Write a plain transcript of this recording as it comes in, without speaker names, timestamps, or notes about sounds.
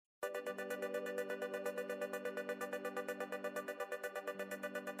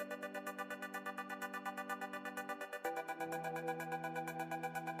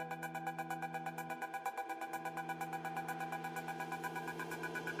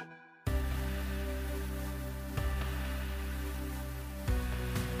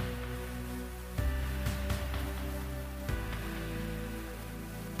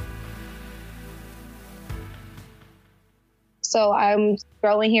So I'm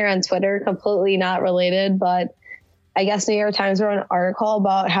scrolling here on Twitter, completely not related, but I guess New York Times wrote an article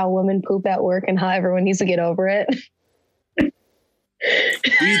about how women poop at work and how everyone needs to get over it.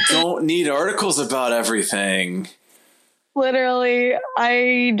 We don't need articles about everything. Literally,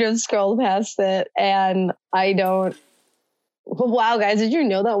 I just scrolled past it and I don't. Wow, guys, did you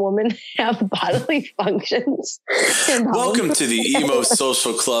know that women have bodily functions? Welcome to the Emo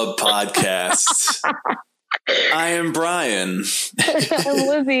Social Club podcast. I am Brian. I'm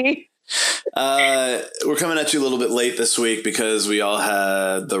Lizzie. We're coming at you a little bit late this week because we all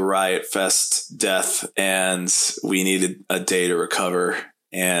had the Riot Fest death and we needed a day to recover.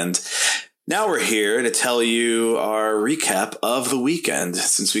 And now we're here to tell you our recap of the weekend.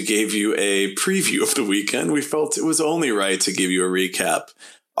 Since we gave you a preview of the weekend, we felt it was only right to give you a recap.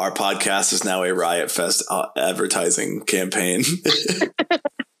 Our podcast is now a Riot Fest advertising campaign.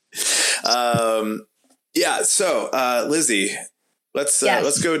 Yeah. So, Lizzie, let's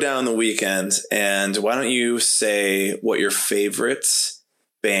go down the weekend, and why don't you say what your favorite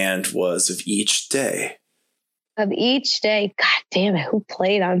band was of each day? Of each day? God damn it. Who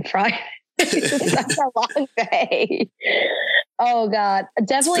played on Friday? That's a long day. Oh God.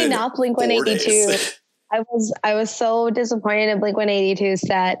 Definitely not Blink-182. I was so disappointed in Blink-182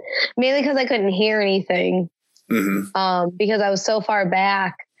 set, mainly because I couldn't hear anything. Because I was so far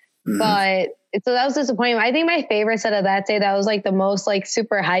back. But so that was disappointing. I think my favorite set of that day that was the most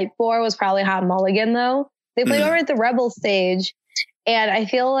super hype for was probably Hot Mulligan though. They played over at the Rebel stage and I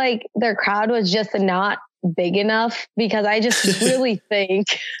feel like their crowd was just not big enough because I just really think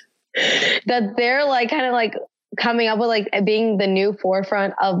that they're coming up with being the new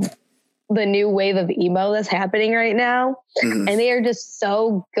forefront of the new wave of emo that's happening right now. And they are just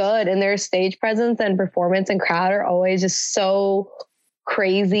so good and their stage presence and performance and crowd are always just so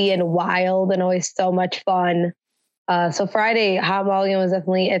crazy and wild and always so much fun. So Friday, Hot Mulligan was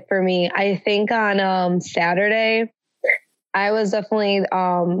definitely it for me. I think on Saturday, I was definitely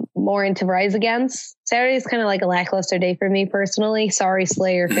more into Rise Against. Saturday is kind of like a lackluster day for me personally. Sorry,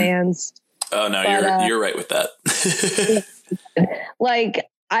 Slayer fans. Oh no, you're right with that.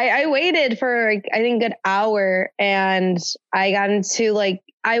 I waited for I think a good hour and I got into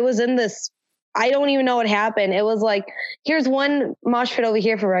I was in this. I don't even know what happened. It was here's one mosh pit over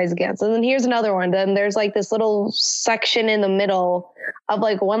here for Rise Against. And then here's another one. Then there's this little section in the middle of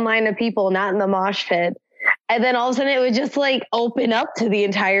one line of people not in the mosh pit. And then all of a sudden it would just open up to the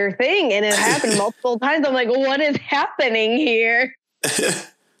entire thing. And it happened multiple times. I'm like, what is happening here?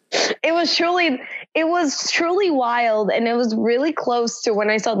 It was truly wild. And it was really close to when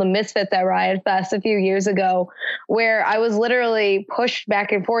I saw the Misfits at Riot Fest a few years ago, where I was literally pushed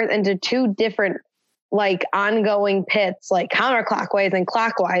back and forth into two different ongoing pits, counterclockwise and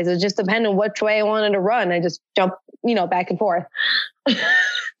clockwise. It just depended on which way I wanted to run. I just jumped, back and forth.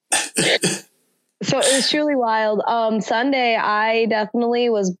 So it was truly wild. Sunday, I definitely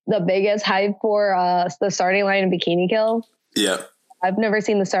was the biggest hype for the starting line in Bikini Kill. Yeah. I've never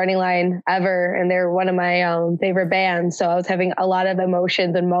seen the starting line ever, and they're one of my favorite bands. So I was having a lot of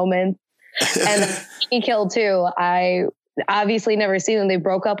emotions and moments. And Bikini Kill too. I obviously never seen them. They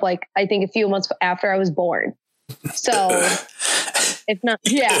broke up I think a few months after I was born. So it's not,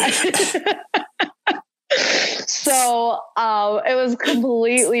 yeah. So it was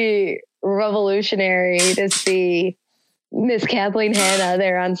completely revolutionary to see Miss Kathleen Hanna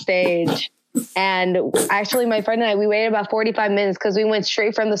there on stage. And actually my friend and I, we waited about 45 minutes because we went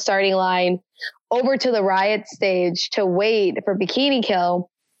straight from the starting line over to the Riot stage to wait for Bikini Kill.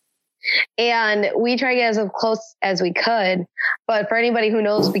 And we tried to get as close as we could. But for anybody who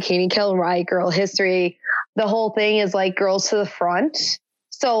knows Bikini Kill and Riot Girl history, the whole thing is girls to the front.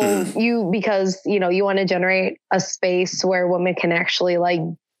 So because you want to generate a space where women can actually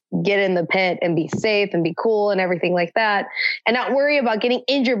get in the pit and be safe and be cool and everything like that. And not worry about getting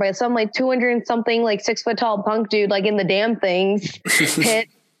injured by some 200 and something 6 foot tall punk dude in the damn things pit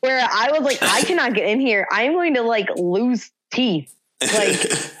where I was I cannot get in here. I'm going to lose teeth.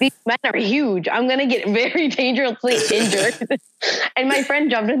 These men are huge. I'm going to get very dangerously injured. And my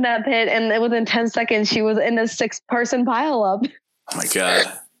friend jumped in that pit and within 10 seconds she was in a 6-person pile up. Oh my God.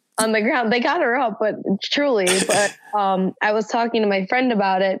 on the ground. They got her up, but truly, I was talking to my friend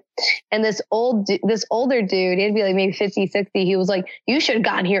about it, and this older dude, he'd be like maybe 50, 60. He was like, you should have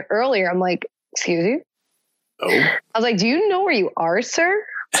gotten here earlier. I'm like, excuse you? Oh. I was like, do you know where you are, sir?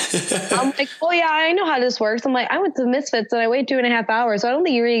 I'm like, oh yeah, I know how this works. I'm like, I went to Misfits and I waited 2.5 hours. So I don't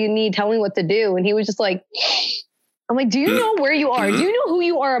think you really need to tell me what to do. And he was just like, I'm like, do you know where you are? Do you know who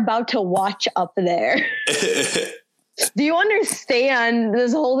you are about to watch up there? Do you understand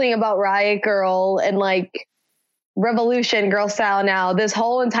this whole thing about Riot Girl and like Revolution, Girl Style Now, this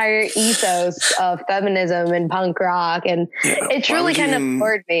whole entire ethos of feminism and punk rock? And it truly kind of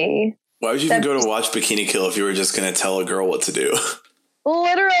bored me. Why would you even go to watch Bikini Kill if you were just going to tell a girl what to do?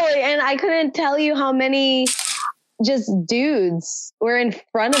 Literally. And I couldn't tell you how many just dudes were in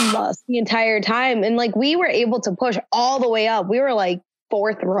front of us the entire time. And like, we were able to push all the way up. We were like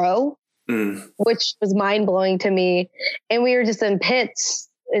 4th row, which was mind blowing to me. And we were just in pits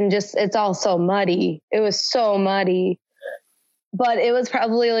and just, it's all so muddy. It was so muddy, but it was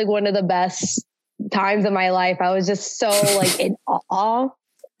probably like one of the best times of my life. I was just so like in awe.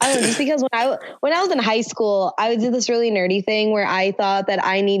 I don't know, just because when I was in high school, I did this really nerdy thing where I thought that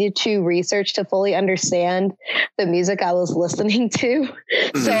I needed to research to fully understand the music I was listening to.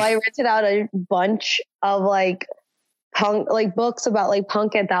 So I rented out a bunch of like punk, like books about like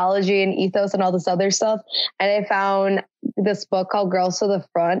punk anthology and ethos and all this other stuff. And I found this book called Girls to the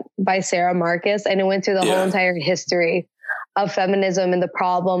Front by Sarah Marcus. And it went through the whole entire history of feminism and the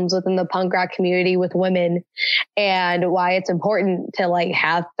problems within the punk rock community with women and why it's important to like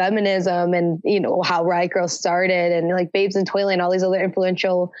have feminism and, you know, how Riot Girl started and like Babes in Toyland and all these other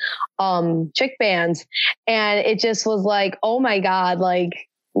influential chick bands. And it just was like, oh my God, like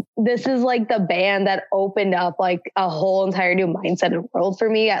this is like the band that opened up like a whole entire new mindset and world for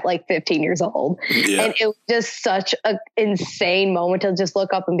me at like 15 years old. Yeah. And it was just such an insane moment to just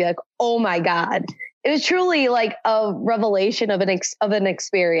look up and be like, oh my God. It was truly like a revelation of an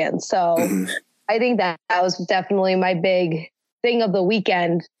experience. So I think that was definitely my big thing of the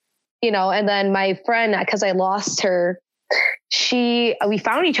weekend, you know. And then my friend, because I lost her, we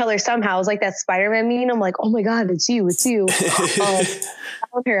found each other somehow. It was like that Spider-Man meme. I'm like, oh my God, it's you. I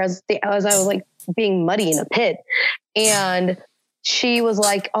found her as I was like being muddy in a pit, and she was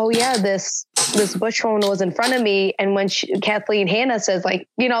like, oh yeah, this bush woman was in front of me. And when Kathleen Hanna says like,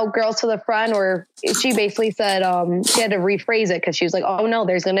 you know, girls to the front, or she basically said, she had to rephrase it. Cause she was like, oh no,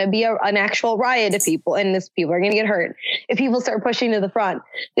 there's going to be an actual riot of people and people are going to get hurt if people start pushing to the front.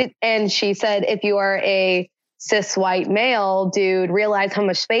 And she said, if you are a cis white male dude, realize how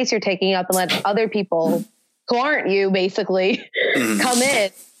much space you're taking up and let other people who aren't you basically come in.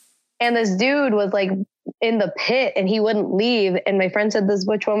 And this dude was like in the pit and he wouldn't leave. And my friend said this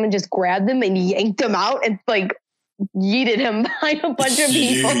butch woman just grabbed him and yanked him out and like yeeted him behind a bunch of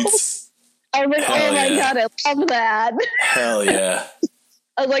people. I was like, oh my God, I love that. Hell yeah.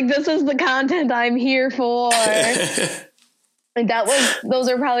 I was like, this is the content I'm here for. And those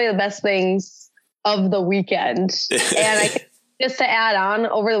are probably the best things of the weekend. And just to add on,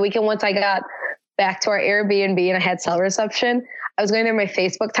 over the weekend, once I got back to our Airbnb and I had cell reception, I was going through my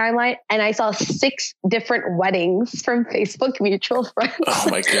Facebook timeline and I saw 6 different weddings from Facebook mutual friends. Oh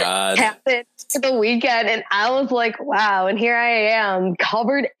my God. Happened for the weekend. And I was like, wow. And here I am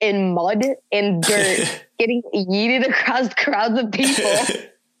covered in mud and dirt, getting yeeted across crowds of people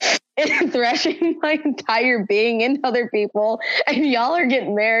and thrashing my entire being into other people. And y'all are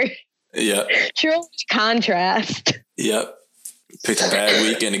getting married. Yeah. True contrast. Yep. Picked a bad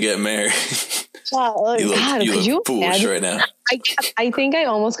weekend to get married. Wow, you look foolish right now. I think I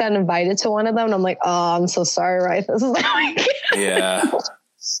almost got invited to one of them and I'm like, oh, I'm so sorry, right? This is like yeah.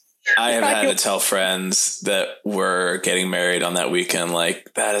 I have had to tell friends that were getting married on that weekend,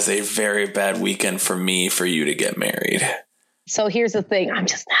 like, that is a very bad weekend for me for you to get married. So here's the thing. I'm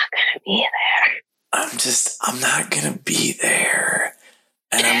just not going to be there. I'm not going to be there.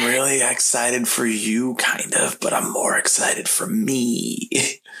 And I'm really excited for you, kind of, but I'm more excited for me.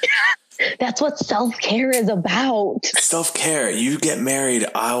 That's what self-care is about. Self-care. You get married,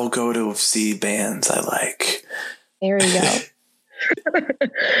 I'll go to see bands I like. There you go.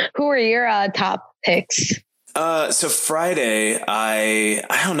 Who are your top picks? So Friday, I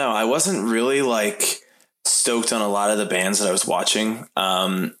don't know. I wasn't really like stoked on a lot of the bands that I was watching.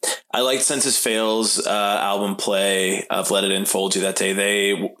 I liked Census Fail's album play of Let It Enfold You that day.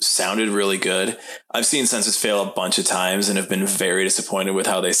 They sounded really good. I've seen Census Fail a bunch of times and have been very disappointed with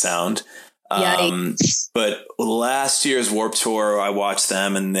how they sound. But last year's Warped Tour, I watched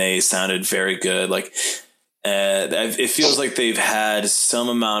them and they sounded very good. Like it feels like they've had some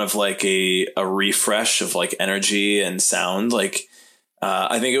amount of like a refresh of like energy and sound. Like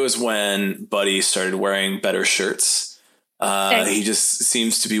I think it was when Buddy started wearing better shirts. He just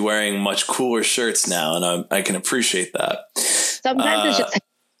seems to be wearing much cooler shirts now, and I can appreciate that. Sometimes it's just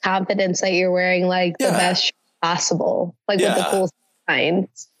confidence that you're wearing like the best shirt possible, like with the cool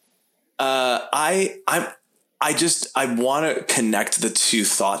signs. I want to connect the two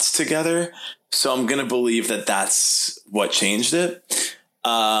thoughts together, so I'm gonna believe that that's what changed it.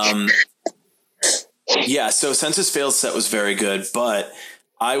 So Census Failed set was very good, but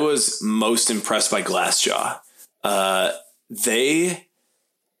I was most impressed by Glassjaw. They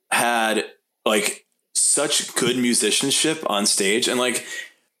had like such good musicianship on stage, and like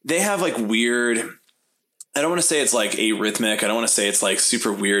they have like weird, I don't want to say it's like arrhythmic, I don't want to say it's like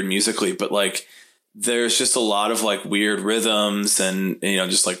super weird musically, but like there's just a lot of like weird rhythms, and you know,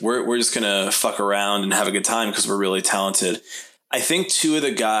 just like we're just gonna fuck around and have a good time because we're really talented. I think two of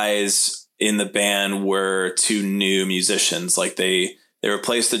the guys in the band were two new musicians. Like they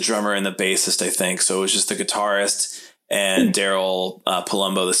replaced the drummer and the bassist, I think. So it was just the guitarist and Daryl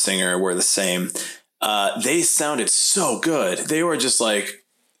Palumbo, the singer, were the same. They sounded so good. They were just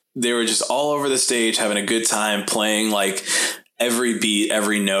all over the stage, having a good time, playing like every beat,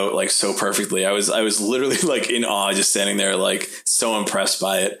 every note, like so perfectly. I was literally like in awe, just standing there, like so impressed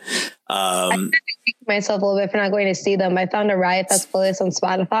by it. I myself a little bit for not going to see them. I found a Riot Fest playlist on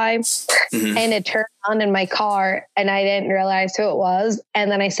Spotify, and it turned on in my car, and I didn't realize who it was.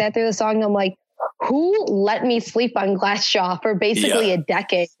 And then I sat through the song, and I'm like, who let me sleep on Glassjaw for basically a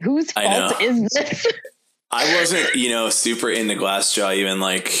decade? Whose fault is this? I wasn't, super into Glassjaw even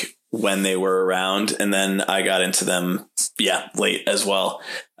like when they were around, and then I got into them late as well.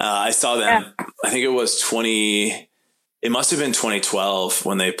 I saw them, I think it was it must have been 2012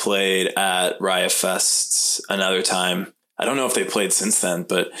 when they played at Riot Fest another time. I don't know if they played since then,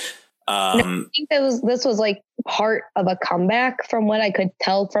 but I think this was like part of a comeback from what I could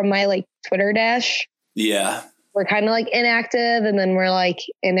tell from my like Twitter dash. Yeah. We're kind of like inactive, and then we're like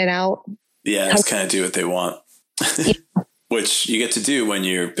in and out. Yeah, just kind of do what they want, which you get to do when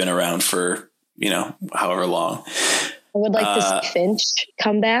you've been around for, however long. I would like to see Finch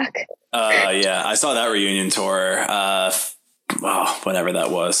come back. I saw that reunion tour. Whenever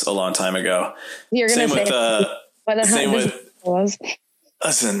that was, a long time ago. You're gonna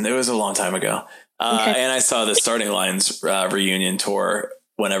Listen, it was a long time ago. And I saw the Starting Lines reunion tour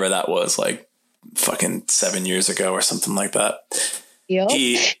whenever that was, like fucking 7 years ago or something like that. Yep.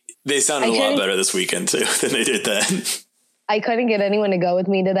 They sounded a lot better this weekend too than they did then. I couldn't get anyone to go with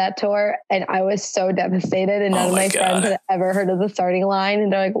me to that tour, and I was so devastated, and none of my friends had ever heard of the Starting Line,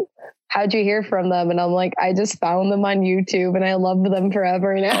 and they're like, how'd you hear from them? And I'm like, I just found them on YouTube, and I love them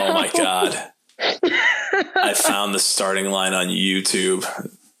forever now. Oh my God. I found the Starting Line on YouTube.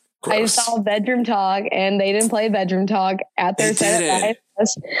 Gross. I saw Bedroom Talk, and they didn't play Bedroom Talk at their set at Riot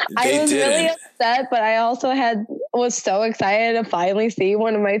Fest. I was really upset, but I also was so excited to finally see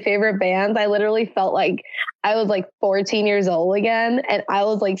one of my favorite bands. I literally felt like I was like 14 years old again, and I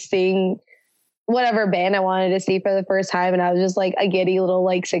was like seeing whatever band I wanted to see for the first time, and I was just like a giddy little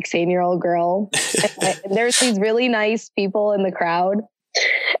like 16-year-old girl. And there's these really nice people in the crowd.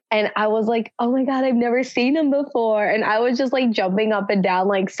 And I was like, oh my God, I've never seen them before. And I was just like jumping up and down,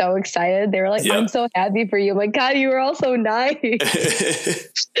 like so excited. They were like, I'm so happy for you. I'm like, God, you were all so nice.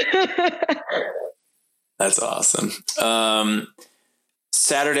 That's awesome.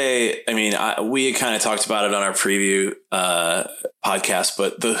 Saturday, I mean, we had kind of talked about it on our preview podcast,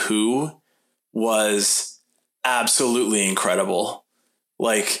 but The Who was absolutely incredible.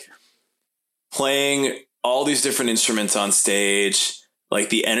 Like playing all these different instruments on stage, like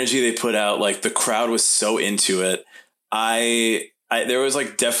the energy they put out, like the crowd was so into it. There was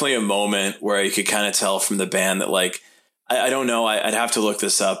like definitely a moment where you could kind of tell from the band that like, I don't know, I'd have to look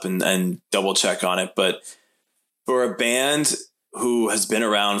this up and double check on it. But for a band who has been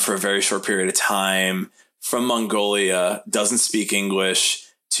around for a very short period of time, from Mongolia, doesn't speak English,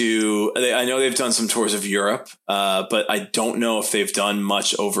 I know they've done some tours of Europe, but I don't know if they've done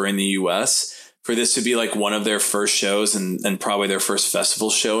much over in the US. For this to be like one of their first shows and probably their first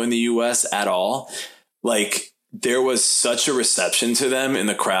festival show in the US at all, like there was such a reception to them in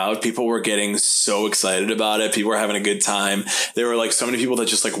the crowd. People were getting so excited about it. People were having a good time. There were like so many people that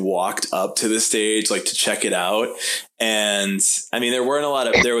just like walked up to the stage, like to check it out. And I mean, there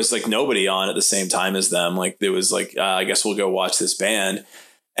was like nobody on at the same time as them. Like there was like, I guess we'll go watch this band.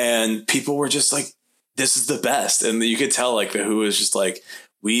 And people were just like, this is the best. And you could tell like The Who was just like,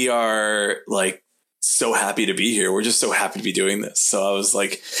 we are like so happy to be here. We're just so happy to be doing this. So I was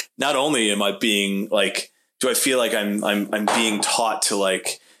like, not only am I being like, do I feel like I'm being taught to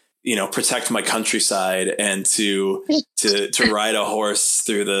like protect my countryside and to ride a horse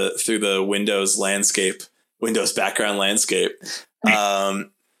through the Windows background landscape.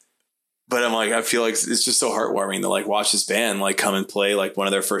 But I'm like, I feel like it's just so heartwarming to like watch this band like come and play like one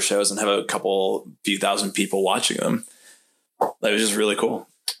of their first shows and have a few thousand people watching them. That was just really cool.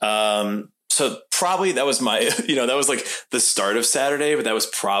 So probably that was my, that was like the start of Saturday, but that was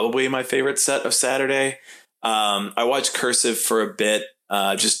probably my favorite set of Saturday. I watched Cursive for a bit,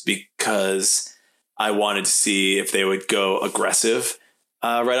 just because I wanted to see if they would go aggressive,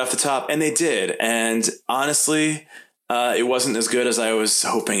 right off the top. And they did. And honestly, it wasn't as good as I was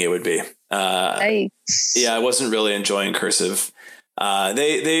hoping it would be. Yeah, I wasn't really enjoying Cursive.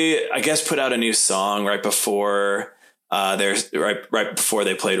 They I guess put out a new song right before right before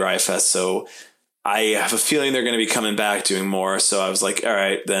they played Riot Fest. So I have a feeling they're going to be coming back doing more. So I was like, all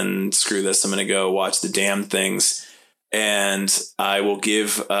right, then screw this. I'm going to go watch the Damned Things. And I will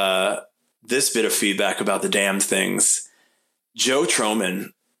give this bit of feedback about the Damned Things. Joe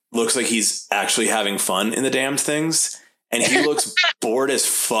Troman looks like he's actually having fun in the Damned Things. And he looks bored as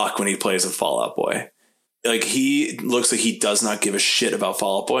fuck when he plays with Fall Out Boy. Like he looks like he does not give a shit about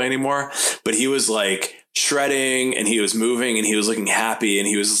Fall Out Boy anymore, but he was like shredding and he was moving and he was looking happy. And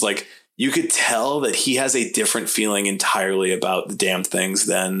he was just like, you could tell that he has a different feeling entirely about the Damned Things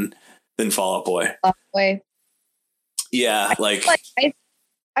than Fall Out Boy. Yeah.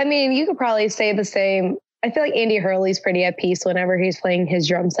 I mean, you could probably say the same. I feel like Andy Hurley's pretty at peace whenever he's playing his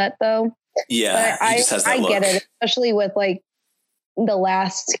drum set though. Yeah, but I get it, especially with like the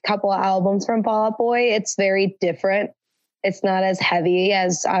last couple of albums from Fall Out Boy. It's very different. It's not as heavy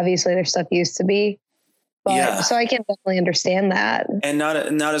as obviously their stuff used to be. But yeah. So I can definitely understand that. And not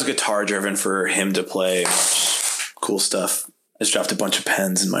as guitar driven for him to play cool stuff. I just dropped a bunch of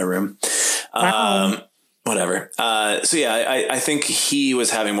pens in my room. Wow. Whatever. So yeah, I think he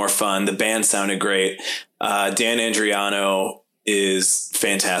was having more fun. The band sounded great. Dan Andriano is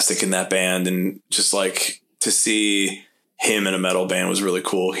fantastic in that band, and just like to see him in a metal band was really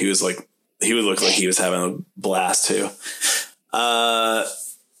cool. He would look like he was having a blast too.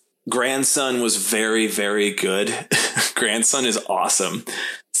 Grandson was very, very good. Grandson is awesome.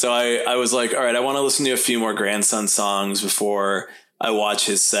 So I was like, all right, I want to listen to a few more Grandson songs before I watch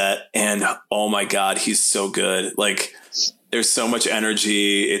his set. And oh my God, he's so good. Like there's so much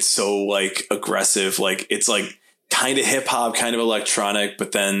energy. It's so like aggressive. Like it's like kind of hip hop, kind of electronic,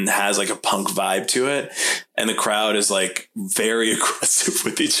 but then has like a punk vibe to it. And the crowd is like very aggressive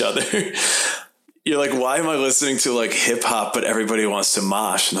with each other. You're like, why am I listening to like hip hop, but everybody wants to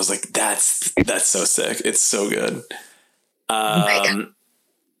mosh? And I was like, that's so sick. It's so good.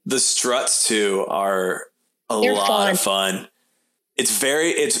 The Struts too are They're lot fun. Of fun.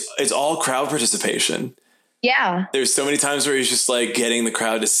 It's all crowd participation. Yeah. There's so many times where he's just like getting the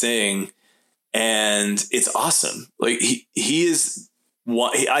crowd to sing. And it's awesome. Like he is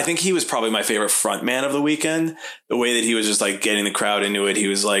one. I think he was probably my favorite front man of the weekend. The way that he was just like getting the crowd into it. He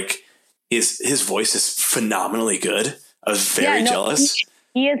was like, his voice is phenomenally good. I was very jealous.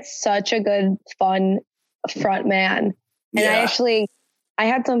 He is such a good, fun front man. And I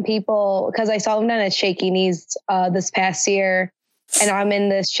had some people, because I saw him down at Shaky Knees this past year. And I'm in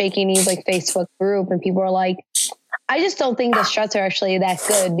this Shaky Knees like Facebook group, and people are like, I just don't think the Struts are actually that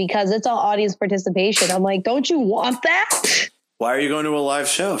good because it's all audience participation. I'm like, don't you want that? Why are you going to a live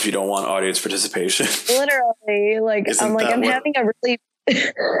show if you don't want audience participation? Literally, like I'm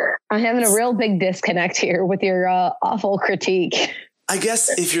having a real big disconnect here with your awful critique. I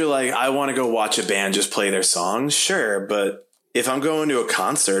guess if you're like, I want to go watch a band just play their songs, sure. But if I'm going to a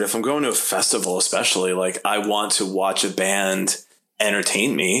concert, if I'm going to a festival, especially, like I want to watch a band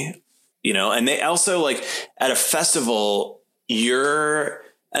entertain me. And they also like at a festival, and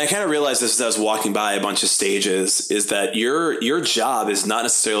I kind of realized this as I was walking by a bunch of stages, is that your job is not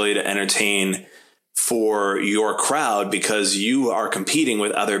necessarily to entertain for your crowd, because you are competing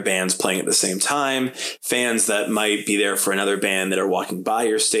with other bands playing at the same time, fans that might be there for another band that are walking by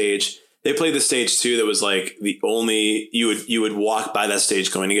your stage. They played the stage too. That was like the only, you would walk by that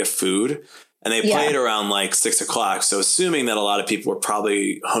stage going to get food. And they played around like 6 o'clock. So assuming that a lot of people were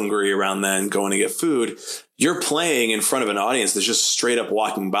probably hungry around then going to get food, you're playing in front of an audience that's just straight up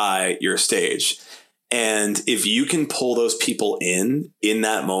walking by your stage. And if you can pull those people in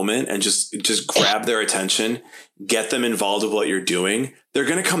that moment and just grab their attention, get them involved with what you're doing, they're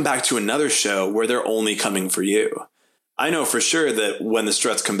going to come back to another show where they're only coming for you. I know for sure that when the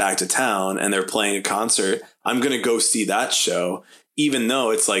Struts come back to town and they're playing a concert, I'm going to go see that show, even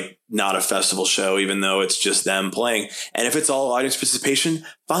though it's like not a festival show, even though it's just them playing. And if it's all audience participation,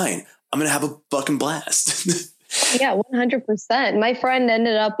 fine. I'm going to have a fucking blast. Yeah, 100%. My friend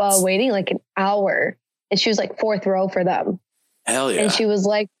ended up waiting like an hour, and she was like fourth row for them. Hell yeah. And she was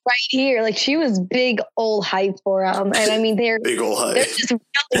like right here. Like she was big old hype for them. And I mean, they're big old hype. They're just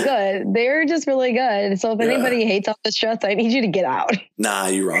really good. They're just really good. So if anybody hates off the Struts, I need you to get out. Nah,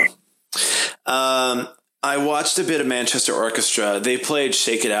 you're wrong. I watched a bit of Manchester Orchestra. They played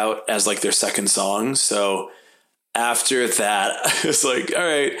Shake It Out as like their second song. So after that, I was like, all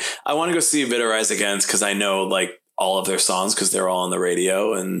right, I want to go see a bit of Rise Against because I know like all of their songs because they're all on the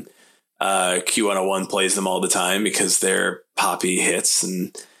radio, and Q101 plays them all the time because they're poppy hits,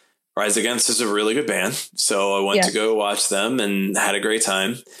 and Rise Against is a really good band. So I went to go watch them and had a great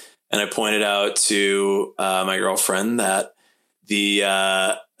time. And I pointed out to my girlfriend that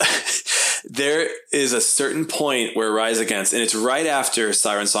there is a certain point where Rise Against, and it's right after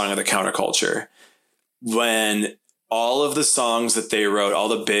Siren Song of the Counterculture, when all of the songs that they wrote, all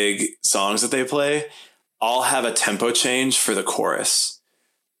the big songs that they play, all have a tempo change for the chorus.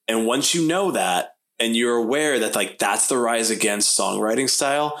 And once you know that, and you're aware that like that's the Rise Against songwriting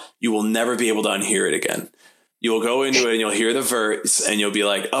style, you will never be able to unhear it again. You will go into it and you'll hear the verse and you'll be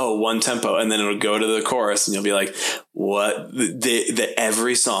like, oh, one tempo. And then it'll go to the chorus and you'll be like, what?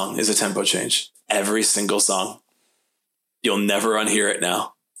 Every song is a tempo change. Every single song. You'll never unhear it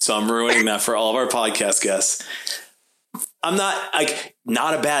now. So I'm ruining that for all of our podcast guests. I'm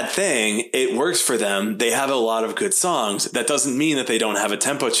not a bad thing. It works for them. They have a lot of good songs. That doesn't mean that they don't have a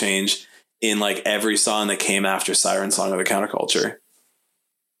tempo change in like every song that came after Siren Song of the Counterculture.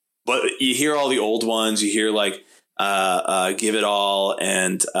 But you hear all the old ones. You hear like Give It All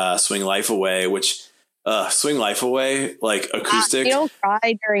and Swing Life Away, which Swing Life Away, like acoustic. You don't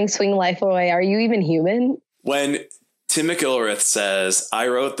cry during Swing Life Away. Are you even human? When Tim McIlrath says, I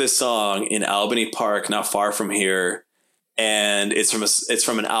wrote this song in Albany Park, not far from here. And it's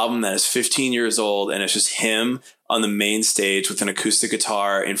from an album that is 15 years old. And it's just him on the main stage with an acoustic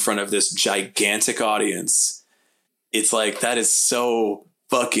guitar in front of this gigantic audience. It's like, that is so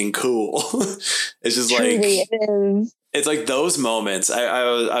fucking cool. It's just Truly, like, it is. It's like those moments.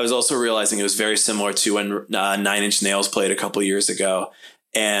 I was also realizing it was very similar to when 9 Inch Nails played a couple years ago,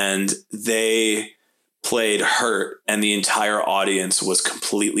 and they played Hurt and the entire audience was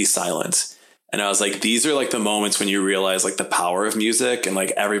completely silent. And I was like, these are like the moments when you realize like the power of music and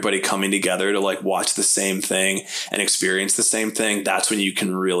like everybody coming together to like watch the same thing and experience the same thing. That's when you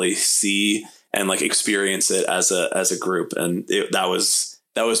can really see and like experience it as a group. And that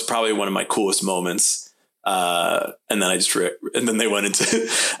was probably one of my coolest moments. And then they went into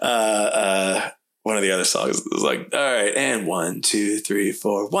one of the other songs. It was like, all right, and 1, 2, 3,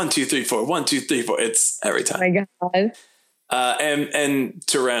 4, 1, 2, 3, 4, 1, 2, 3, 4. It's every time. Oh my God. And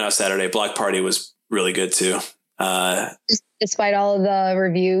to round out Saturday, Block Party was really good too. Despite all of the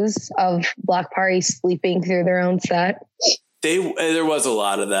reviews of Block Party sleeping through their own set. There was a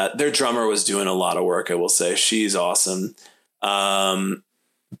lot of that. Their drummer was doing a lot of work, I will say. She's awesome. But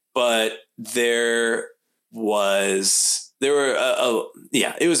it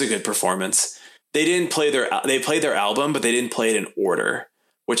was a good performance. They played their album, but they didn't play it in order,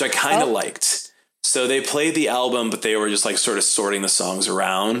 which I kind of liked. So they played the album, but they were just like sort of sorting the songs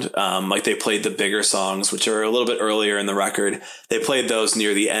around. Like they played the bigger songs, which are a little bit earlier in the record. They played those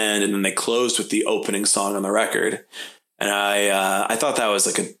near the end, and then they closed with the opening song on the record. And I thought that was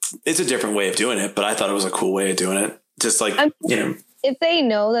like it's a different way of doing it, but I thought it was a cool way of doing it. Just like, if they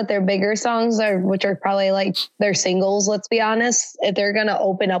know that their bigger songs which are probably like their singles, let's be honest, if they're going to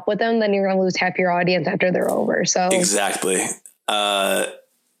open up with them, then you're going to lose half your audience after they're over. So exactly.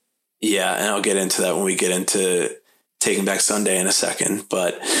 Yeah. And I'll get into that when we get into Taking Back Sunday in a second,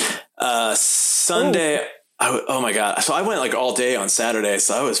 but Sunday, oh my God. So I went like all day on Saturday.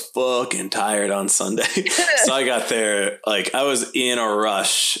 So I was fucking tired on Sunday. So I got there, like I was in a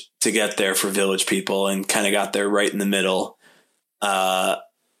rush to get there for Village People and kind of got there right in the middle.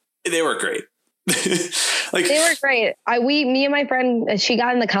 They were great. They were great. Me and my friend, she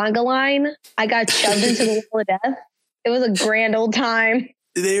got in the conga line. I got shoved into the wall of death. It was a grand old time.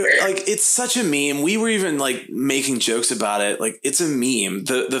 It's such a meme. We were even like making jokes about it. Like it's a meme.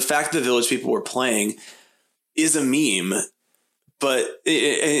 The fact that Village People were playing is a meme. But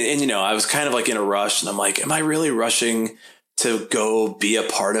I was kind of like in a rush, and I'm like, am I really rushing to go be a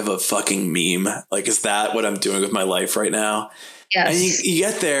part of a fucking meme? Like, is that what I'm doing with my life right now? Yes. And you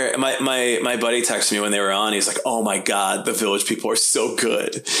get there. My buddy texted me when they were on. He's like, oh my God, the Village People are so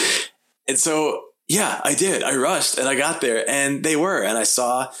good. And so, yeah, I did. I rushed and I got there and they were. And I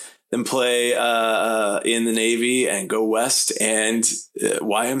saw and play in the Navy and go west and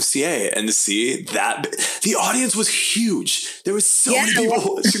YMCA, and to see that the audience was huge. There was so many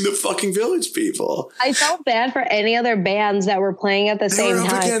people watching the fucking Village People. I felt bad for any other bands that were playing at the same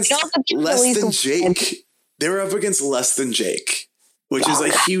time. Less Than Jake. They were up against Less Than Jake, which is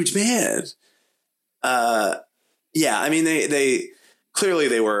a huge band. Yeah, I mean they clearly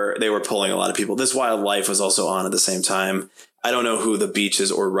they were pulling a lot of people. This Wild Life was also on at the same time. I don't know who the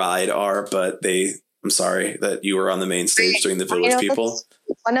Beaches or Ride are, but I'm sorry that you were on the main stage during the Village People.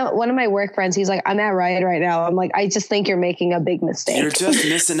 One of my work friends, he's like, I'm at Riot right now. I'm like, I just think you're making a big mistake. You're just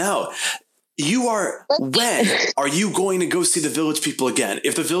missing out. You are. When are you going to go see the Village People again?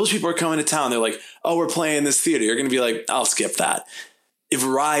 If the Village People are coming to town, they're like, oh, we're playing this theater. You're going to be like, I'll skip that. If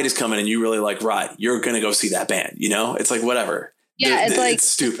Ride is coming and you really like Ride, you're going to go see that band. You know, it's like whatever. Yeah, it's like it's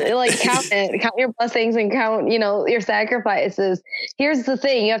stupid. Like count your blessings and count, your sacrifices. Here's the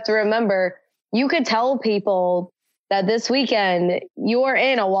thing: you have to remember, you could tell people that this weekend you are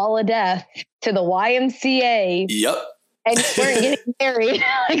in a wall of death to the YMCA. Yep. And you weren't getting married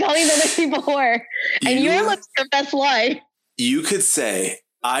like all these other people were, and you're living your best life. You could say,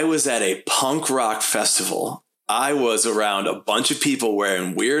 I was at a punk rock festival. I was around a bunch of people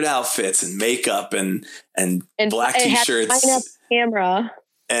wearing weird outfits and makeup and black t-shirts. Camera.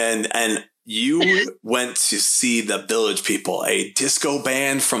 And you went to see the Village People, a disco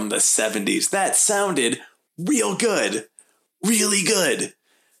band from the 70s that sounded real good, really good.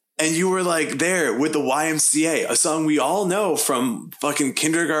 And you were like there with the YMCA, a song we all know from fucking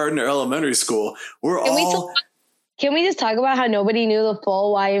kindergarten or elementary school. Can we just talk about how nobody knew the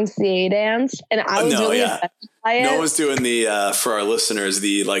full YMCA dance? And I was really affected by it. No one was doing the, for our listeners,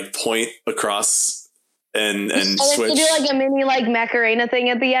 the like point across and switch. You do like a mini like Macarena thing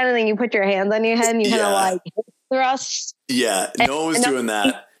at the end, and then you put your hands on your head and you kind of like thrust. Yeah, no one was doing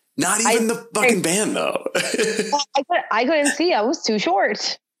that. Not even the fucking band though. I couldn't see. I was too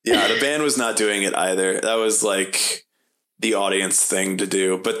short. Yeah, the band was not doing it either. That was like the audience thing to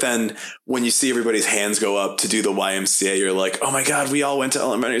do. But then when you see everybody's hands go up to do the YMCA, you're like, oh my God, we all went to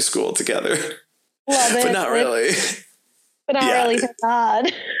elementary school together. Love it. But not really. But not really, thank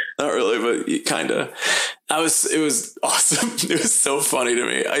God. Not really, but kind of. It was awesome. It was so funny to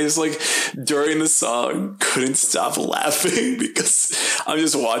me. I just like during the song couldn't stop laughing because I'm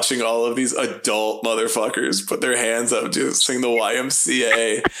just watching all of these adult motherfuckers put their hands up to sing the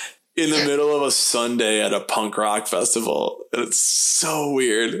YMCA in the middle of a Sunday at a punk rock festival. And it's so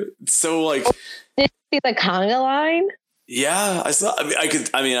weird. It's so like. Did you see the conga line? Yeah, I saw.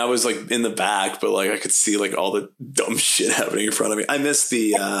 I was like in the back, but like I could see like all the dumb shit happening in front of me. I missed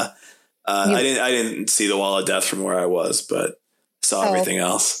the. I didn't see the Wall of Death from where I was, but saw everything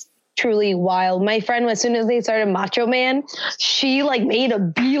else. Truly wild. My friend, as soon as they started Macho Man, she like made a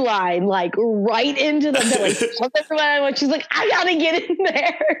beeline like right into the village. She's like, I gotta get in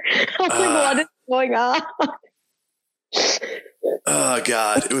there. I was like, what is going on? Oh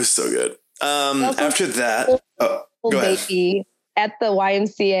God, it was so good. After that. Baby at the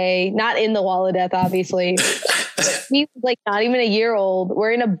YMCA, not in the Wall of Death, obviously. He's like not even a year old,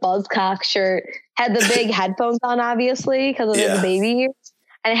 wearing a Buzzcock shirt, had the big headphones on, obviously, because of the baby years,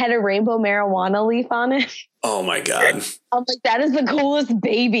 and it had a rainbow marijuana leaf on it. Oh my God. I'm like, that is the coolest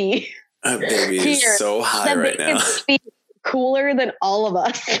baby. That baby is so high right now. Cooler than all of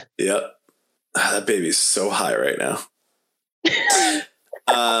us. Yep. That baby's so high right now.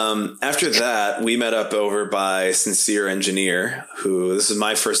 After that, we met up over by Sincere Engineer, who this is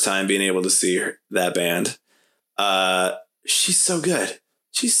my first time being able to see that band. She's so good.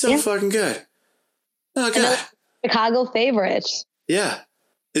 She's so fucking good. Oh God. Chicago favorite. Yeah.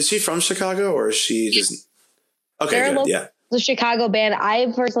 Is she from Chicago or is she just okay? Good. Yeah. The Chicago band.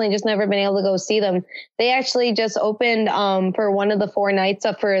 I've personally just never been able to go see them. They actually just opened for one of the 4 nights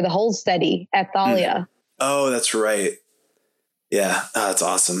up for the Hold Steady at Thalia. Oh, that's right. Yeah, that's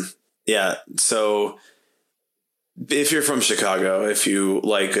awesome. Yeah, so if you're from Chicago, if you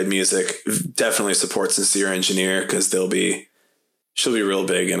like good music, definitely support Sincere Engineer because she'll be real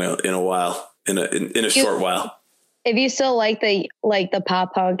big in a while, in a short while. If you still like the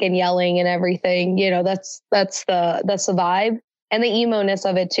pop punk and yelling and everything, that's the vibe. And the emo-ness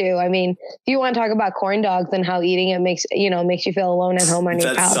of it too. I mean, if you want to talk about corn dogs and how eating it makes you feel alone at home on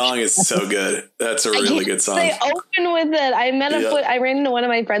your couch. That song is so good. That's a really good song. They open with it. I ran into one of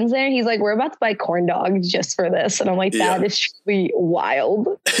my friends there. He's like, we're about to buy corn dogs just for this. And I'm like, that is truly wild.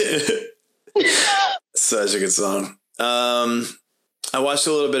 Such a good song. I watched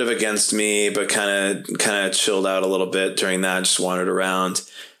a little bit of Against Me, but kind of chilled out a little bit during that. Just wandered around.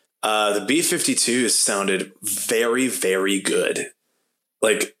 The B-52s sounded very, very good.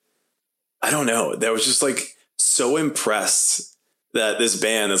 Like I don't know. That was just like so impressed that this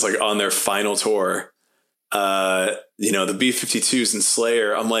band is like on their final tour. The B-52s and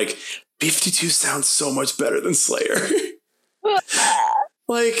Slayer. I'm like, B-52 sounds so much better than Slayer.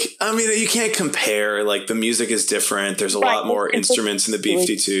 Like, I mean, you can't compare. Like, the music is different. There's a lot more instruments in the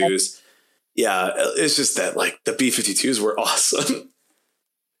B-52s. Yeah, it's just that, like, the B-52s were awesome.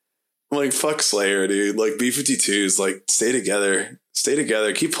 I'm like, fuck Slayer, dude. Like, B-52s, like, stay together. Stay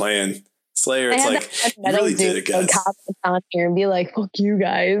together. Keep playing. Slayer, it's like, you really did it, guys. On here and be like, fuck you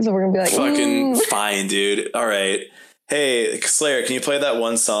guys. We're going to be like, fucking fine, dude. All right. Hey, Slayer, can you play that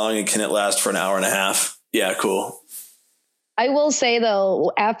one song and can it last for an hour and a half? Yeah, cool. I will say,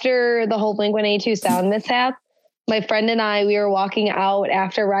 though, after the whole Blink-182 sound mishap, my friend and I, we were walking out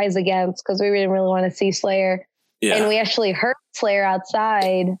after Rise Against because we didn't really want to see Slayer. Yeah. And we actually heard Slayer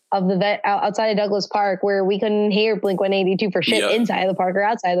outside of outside of Douglas Park, where we couldn't hear Blink-182 for shit inside of the park or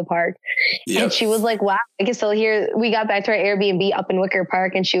outside of the park. Yep. And she was like, wow, I can still hear. We got back to our Airbnb up in Wicker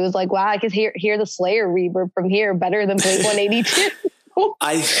Park, and she was like, wow, I can hear the Slayer reverb from here better than Blink-182.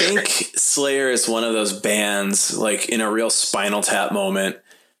 I think Slayer is one of those bands, like, in a real Spinal Tap moment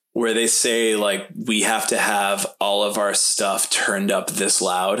where they say, like, we have to have all of our stuff turned up this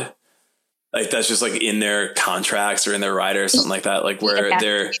loud. Like, that's just like in their contracts or in their rider or something like that. Like, where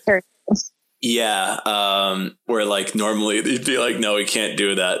they're, where like normally they'd be like, no, we can't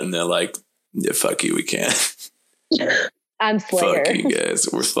do that. And they're like, yeah, fuck you, we can't. I'm Slayer. Fuck you guys.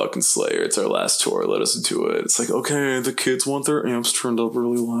 We're fucking Slayer. It's our last tour. Let us do it. It's like, okay, the kids want their amps turned up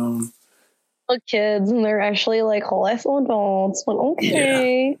really loud. The kids, and they're actually like whole ass adults. But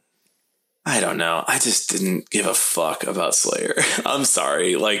okay. Yeah. I don't know. I just didn't give a fuck about Slayer. I'm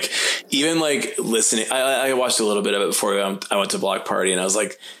sorry. Like, even like listening, I watched a little bit of it before I went to Block Party, and I was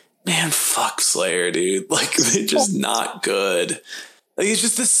like, man, fuck Slayer, dude. Like, they're just not good. Like, it's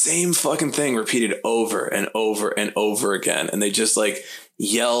just the same fucking thing repeated over and over and over again. And they just like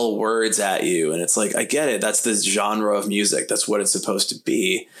yell words at you. And it's like, I get it. That's the genre of music. That's what it's supposed to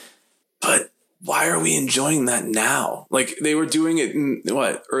be. But why are we enjoying that now? Like, they were doing it in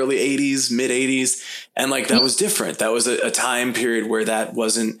early 80s, mid 80s. And like, that was different. That was a time period where that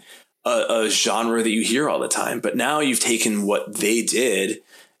wasn't a genre that you hear all the time. But now you've taken what they did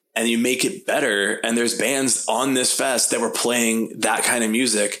and you make it better. And there's bands on this fest that were playing that kind of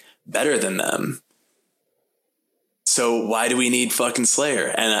music better than them. So why do we need fucking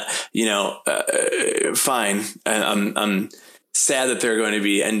Slayer? And, fine. And I'm sad that they're going to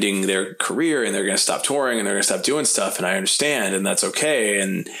be ending their career and they're going to stop touring and they're going to stop doing stuff. And I understand, and that's okay.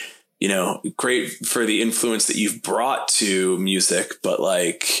 And, great for the influence that you've brought to music, but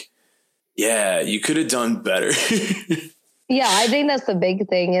like, yeah, you could have done better. Yeah. I think that's the big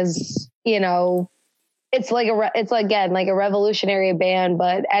thing is, it's like it's again, like a revolutionary band,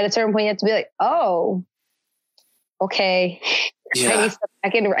 but at a certain point you have to be like, oh, okay. Yeah. I need to step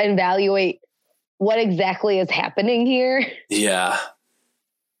back and evaluate what exactly is happening here. Yeah.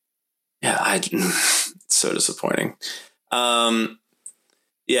 Yeah. It's so disappointing.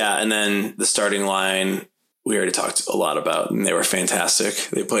 Yeah. And then the starting line, we already talked a lot about, and they were fantastic.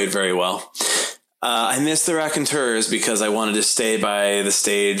 They played very well. I missed the Raconteurs because I wanted to stay by the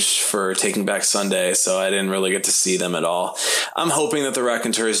stage for Taking Back Sunday. So I didn't really get to see them at all. I'm hoping that the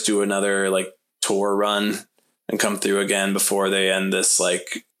Raconteurs do another like tour run and come through again before they end this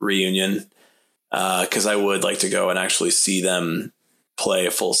like reunion. Because I would like to go and actually see them play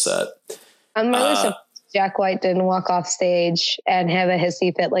a full set. I'm really surprised Jack White didn't walk off stage and have a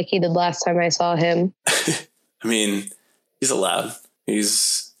hissy fit like he did last time I saw him. I mean, he's allowed.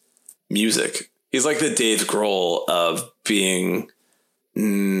 He's music. He's like the Dave Grohl of being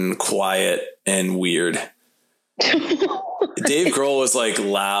quiet and weird. Dave Grohl was like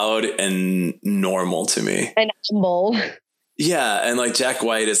loud and normal to me. And humble. Yeah, and like Jack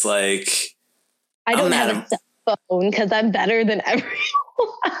White is like, I don't have a cell phone because I'm better than everyone.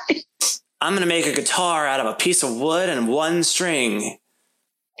 I'm going to make a guitar out of a piece of wood and one string.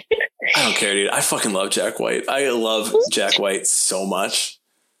 I don't care, dude. I fucking love Jack White. I love Jack White so much.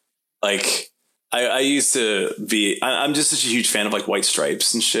 Like, I used to be, I'm just such a huge fan of like White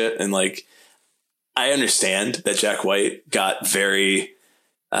Stripes and shit. And like, I understand that Jack White got very,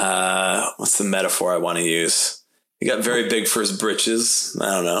 what's the metaphor I want to use? He got very big for his britches.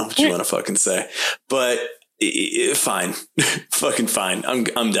 I don't know what you want to fucking say, but fine, fucking fine.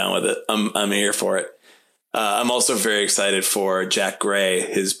 I'm down with it. I'm here for it. I'm also very excited for Jack Gray,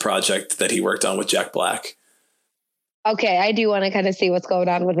 his project that he worked on with Jack Black. Okay, I do want to kind of see what's going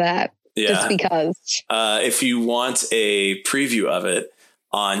on with that. Yeah. Just because. If you want a preview of it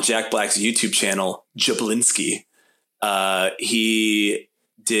on Jack Black's YouTube channel, Jablinski, he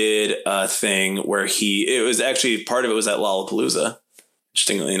did a thing where it was actually part of it was at Lollapalooza,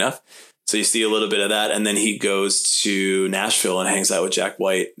 interestingly enough. So you see a little bit of that. And then he goes to Nashville and hangs out with Jack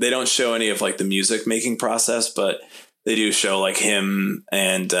White. They don't show any of like the music making process, but they do show like him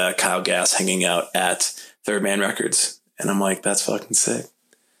and Kyle Gass hanging out at Third Man Records. And I'm like, that's fucking sick.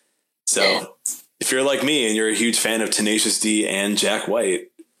 So if you're like me and you're a huge fan of Tenacious D and Jack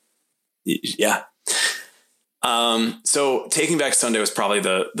White, yeah. So Taking Back Sunday was probably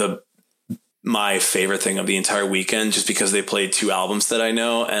my favorite thing of the entire weekend, just because they played two albums that I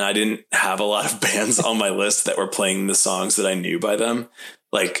know, and I didn't have a lot of bands on my list that were playing the songs that I knew by them.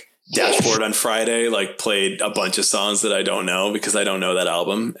 Like Dashboard on Friday, like played a bunch of songs that I don't know because I don't know that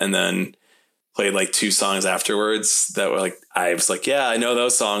album. And then played like two songs afterwards that were like, I was like, yeah, I know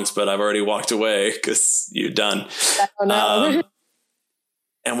those songs, but I've already walked away because you're done. Oh, no.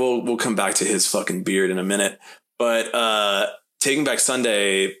 And we'll come back to his fucking beard in a minute, but, Taking Back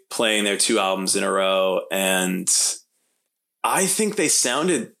Sunday playing their two albums in a row. And I think they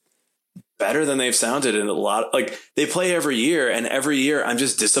sounded better than they've sounded in a lot. Like they play every year, and every year I'm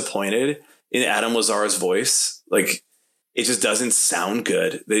just disappointed in Adam Lazzara's voice. Like it just doesn't sound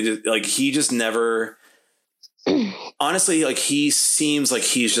good. He just never, honestly, like he seems like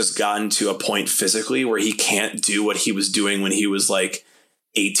he's just gotten to a point physically where he can't do what he was doing when he was like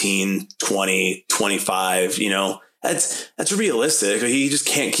 18, 20, 25, you know. That's realistic. He just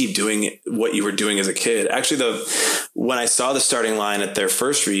can't keep doing what you were doing as a kid. Actually, when I saw the starting line at their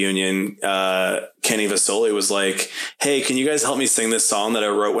first reunion, Kenny Vasoli was like, "Hey, can you guys help me sing this song that I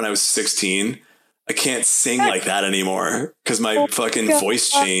wrote when I was 16? I can't sing like that anymore because my fucking voice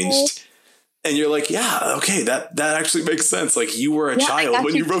changed." And you're like, "Yeah, okay, that actually makes sense. Like you were a child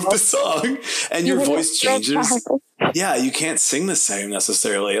when you wrote the song, and your voice changes. Yeah, you can't sing the same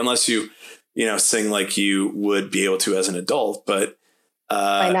necessarily unless you." Sing like you would be able to as an adult, but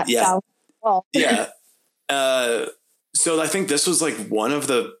yeah. So I think this was like one of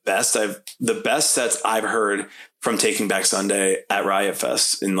the best sets I've heard from Taking Back Sunday at Riot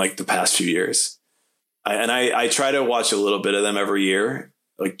Fest in like the past few years. I try to watch a little bit of them every year,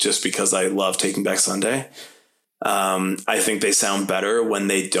 like just because I love Taking Back Sunday. I think they sound better when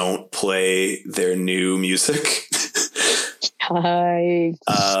they don't play their new music. I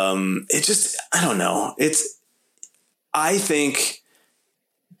don't know. I think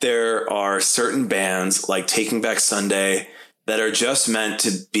there are certain bands like Taking Back Sunday that are just meant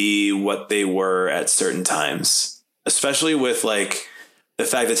to be what they were at certain times, especially with like the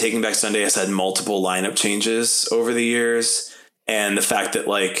fact that Taking Back Sunday has had multiple lineup changes over the years. And the fact that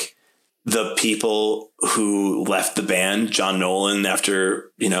like the people who left the band, John Nolan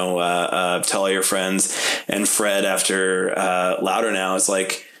after, Tell All Your Friends, and Fred after Louder Now, is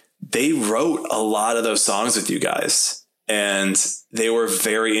like they wrote a lot of those songs with you guys, and they were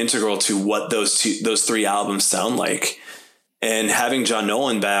very integral to what those three albums sound like. And having John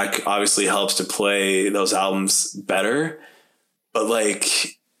Nolan back obviously helps to play those albums better, but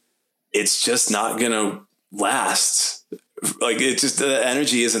like it's just not gonna last. Like it's just the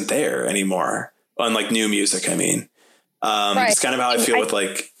energy isn't there anymore on like new music. I mean, right. It's kind of how I feel with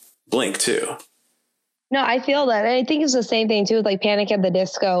like Blink too. No, I feel that. And I think it's the same thing too with like Panic at the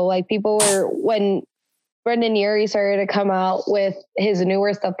Disco. Like people were, when Brendan Urie started to come out with his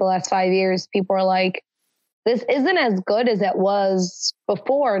newer stuff the last 5 years, people were like, this isn't as good as it was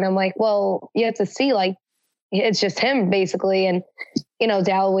before. And I'm like, well, you have to see, like, it's just him basically. And,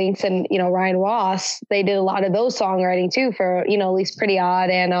 Dal Winks and, Ryan Ross, they did a lot of those songwriting too for, at least Pretty Odd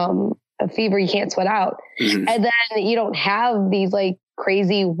and A Fever You Can't Sweat Out. Mm-hmm. And then you don't have these like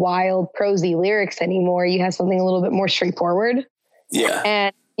crazy, wild, prosy lyrics anymore. You have something a little bit more straightforward. Yeah.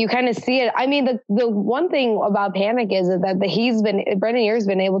 And you kind of see it. I mean, the one thing about Panic is that Brendan Urie's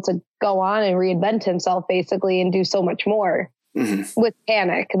been able to go on and reinvent himself basically and do so much more with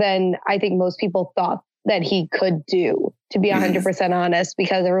Panic than I think most people thought that he could do, to be 100% honest,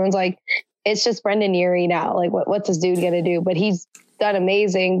 because everyone's like, it's just Brendan Urie now. Like, what's this dude going to do? But he's done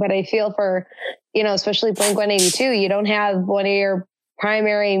amazing. But I feel for, especially Blink-182, you don't have one of your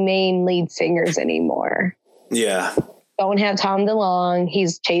primary main lead singers anymore. Yeah. Don't have Tom DeLonge.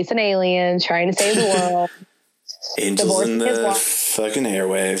 He's chasing aliens, trying to save the world. Angels in the fucking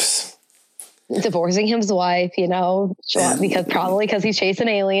airwaves. Divorcing his wife, because he's chasing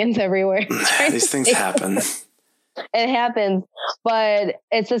aliens everywhere. These things happen. It happens, but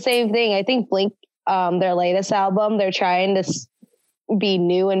it's the same thing. I think Blink, their latest album, they're trying to be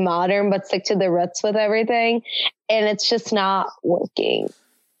new and modern, but stick to the roots with everything. And it's just not working.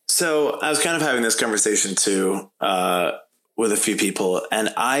 So I was kind of having this conversation too, with a few people.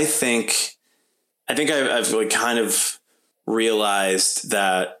 And I think I've like kind of realized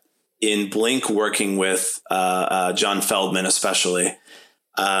that in Blink working with John Feldman, especially,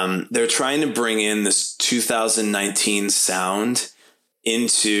 they're trying to bring in this 2019 sound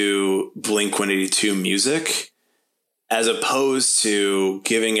into Blink-182 music, as opposed to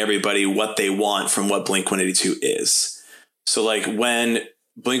giving everybody what they want from what Blink-182 is. So like when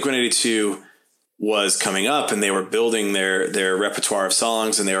Blink-182 was coming up and they were building their repertoire of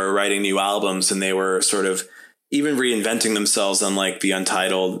songs and they were writing new albums and they were sort of even reinventing themselves on like the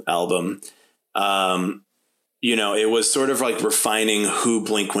Untitled album, it was sort of like refining who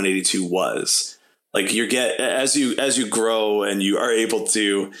Blink-182 was. Like as you grow and you are able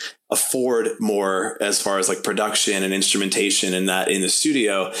to afford more as far as like production and instrumentation and that in the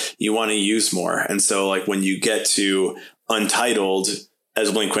studio, you want to use more. And so like when you get to Untitled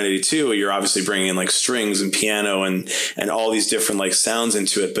as Blink-182, you're obviously bringing in like strings and piano and all these different like sounds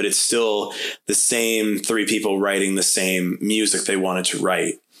into it, but it's still the same three people writing the same music they wanted to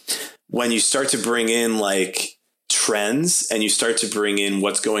write. When you start to bring in like trends and you start to bring in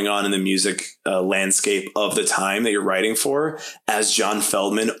what's going on in the music landscape of the time that you're writing for, as John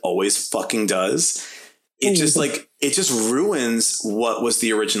Feldman always fucking does, it just ruins what was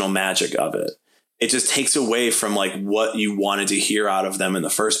the original magic of it. It just takes away from like what you wanted to hear out of them in the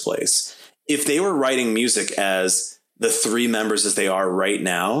first place. If they were writing music as the three members as they are right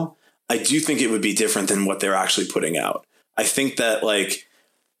now, I do think it would be different than what they're actually putting out. I think that like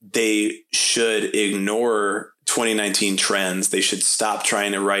they should ignore 2019 trends. They should stop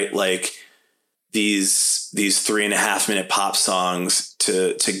trying to write like these 3.5 minute pop songs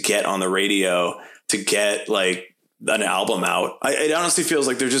to get on the radio, to get like an album out. It honestly feels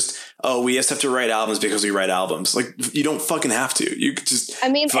like they're just, we just have to write albums because we write albums. Like you don't fucking have to. You could just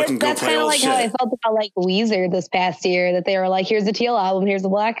fucking go that's play kind of all like shit. how I felt about like Weezer this past year, that they were like, here's a teal album, here's a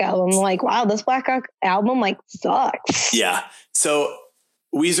black album. I'm like, wow, this black album like sucks. Yeah. So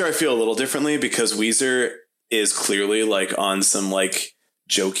Weezer, I feel a little differently because Weezer is clearly like on some like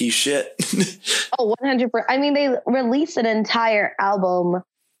jokey shit. Oh, 100%. I mean, they released an entire album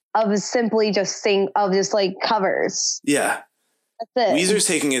of simply just like covers. Yeah. That's it. Weezer's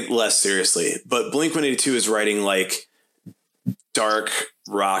taking it less seriously, but Blink-182 is writing like dark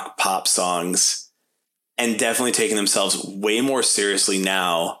rock pop songs and definitely taking themselves way more seriously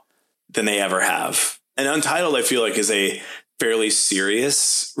now than they ever have. And Untitled, I feel like, is a fairly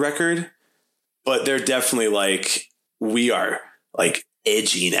serious record, but they're definitely like, we are like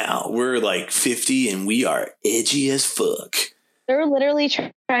edgy now. We're like 50 and we are edgy as fuck. They're literally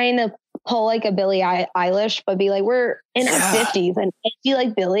trying to pull like a Billie Eilish, but be like, we're in our 50s and be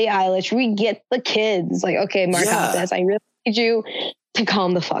like Billie Eilish. We get the kids. Like, okay, Mark Hoppus, I really need you to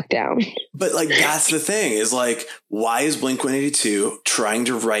calm the fuck down. But like, that's the thing is like, why is Blink-182 trying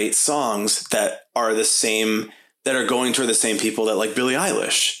to write songs that are the same, that are going toward the same people that like Billie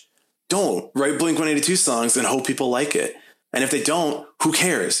Eilish? Don't write Blink-182 songs and hope people like it. And if they don't, who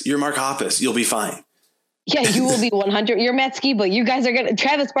cares? You're Mark Hoppus. You'll be fine. Yeah, you will be 100. You're Matt Skiba. You guys are gonna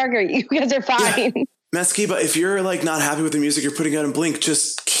Travis Barker. You guys are fine. Yeah. Matt Skiba, if you're like not happy with the music you're putting out in Blink,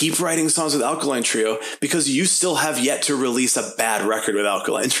 just keep writing songs with Alkaline Trio because you still have yet to release a bad record with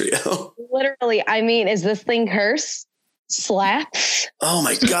Alkaline Trio. Literally, I mean, is this thing cursed? Slaps? Oh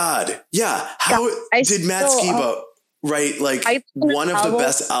my God. Yeah. How did Matt Skiba write like one of the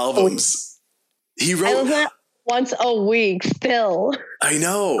best albums? He wrote once a week still. I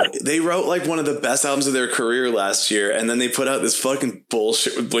know. They wrote like one of the best albums of their career last year, and then they put out this fucking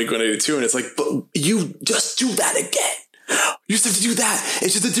bullshit with Blink-182, and it's like, but you just do that again. You just have to do that.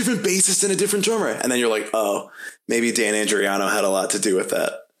 It's just a different bassist and a different drummer. And then you're like, oh, maybe Dan Andriano had a lot to do with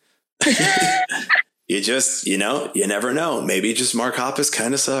that. You never know. Maybe just Mark Hoppus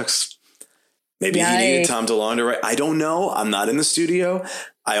kind of sucks. Maybe he needed Tom DeLonge to write. I don't know. I'm not in the studio.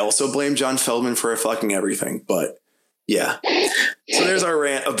 I also blame John Feldman for fucking everything, but yeah. So there's our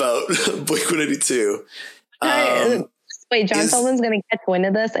rant about Blink-182. Wait, John Feldman's going to catch wind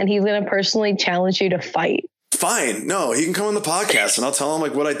of this and he's going to personally challenge you to fight. Fine. No, he can come on the podcast and I'll tell him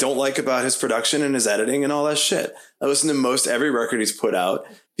like what I don't like about his production and his editing and all that shit. I listen to most every record he's put out.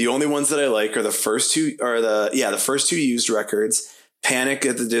 The only ones that I like are the first two used records, Panic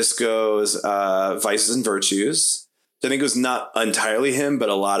at the Disco's Vices and Virtues. I think it was not entirely him, but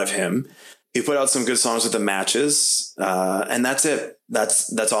a lot of him. He put out some good songs with the Matches, and that's it.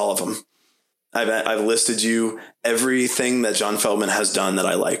 That's all of them. I've listed you everything that John Feldman has done that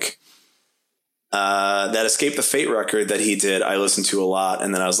I like. That Escape the Fate record that he did, I listened to a lot,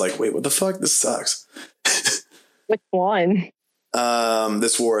 and then I was like, wait, what the fuck? This sucks. Which one?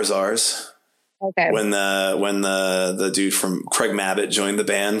 This War Is Ours. Okay. When the dude from Craig Mabbitt joined the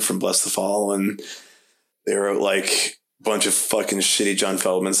band from Bless the Fall, and they wrote like bunch of fucking shitty John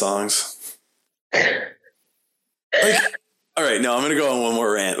Feldman songs. Like, all right, no, I'm going to go on one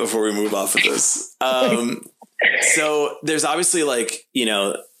more rant before we move off of this. So there's obviously like, you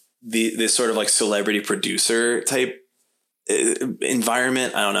know, this sort of like celebrity producer type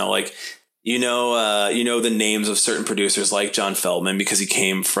environment. I don't know, like, you know the names of certain producers like John Feldman because he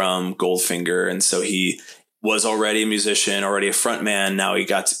came from Goldfinger. And so he was already a musician, already a front man. Now he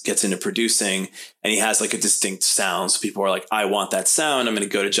gets into producing and he has like a distinct sound. So people are like, I want that sound. I'm going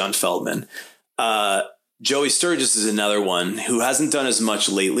to go to John Feldman. Joey Sturgis is another one who hasn't done as much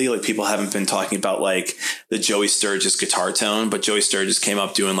lately. Like people haven't been talking about like the Joey Sturgis guitar tone, but Joey Sturgis came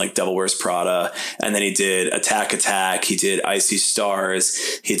up doing like Devil Wears Prada. And then he did Attack Attack. He did Icy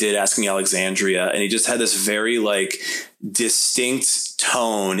Stars. He did Asking Alexandria. And he just had this very like distinct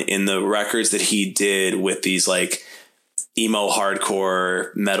tone in the records that he did with these like emo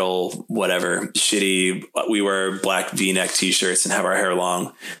hardcore metal, whatever, shitty. We wear black V-neck t-shirts and have our hair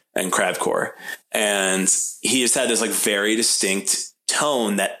long and crabcore. And he just had this like very distinct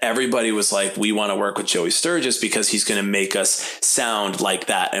tone that everybody was like, we want to work with Joey Sturgis because he's going to make us sound like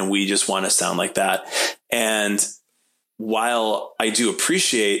that. And we just want to sound like that. And while I do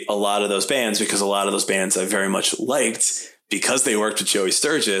appreciate a lot of those bands, because a lot of those bands I very much liked because they worked with Joey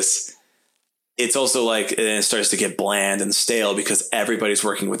Sturgis, it's also like it starts to get bland and stale because everybody's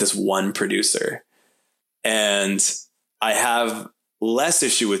working with this one producer. And I have less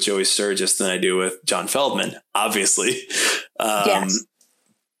issue with Joey Sturgis than I do with John Feldman, obviously. Yes.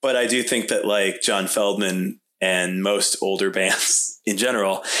 But I do think that like John Feldman and most older bands in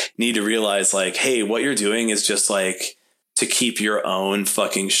general need to realize like, hey, what you're doing is just like to keep your own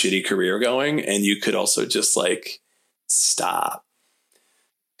fucking shitty career going. And you could also just like stop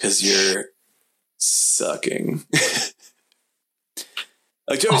because you're sucking.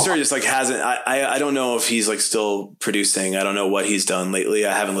 Like Joey Sturgis like hasn't, I don't know if he's like still producing. I don't know what he's done lately.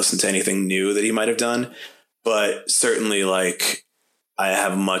 I haven't listened to anything new that he might have done, but certainly like I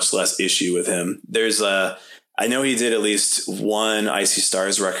have much less issue with him. I know he did at least one Icy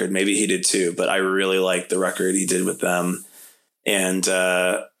Stars record. Maybe he did two, but I really like the record he did with them, and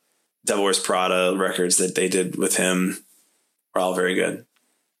Devil Wears Prada records that they did with him are all very good.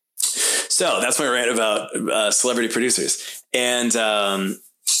 So that's my rant about celebrity producers. And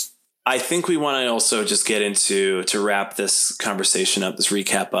I think we want to also just get into, to wrap this conversation up, this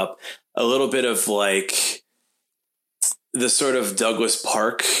recap up, a little bit of like the sort of Douglas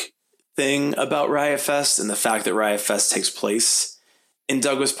Park thing about Riot Fest and the fact that Riot Fest takes place in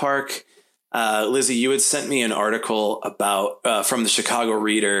Douglas Park. Lizzie, you had sent me an article about from the Chicago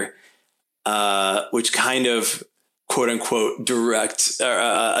Reader, which kind of quote unquote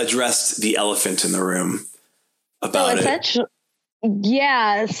addressed the elephant in the room about it.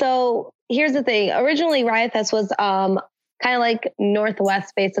 Yeah. So here's the thing. Originally, Riot Fest was kind of like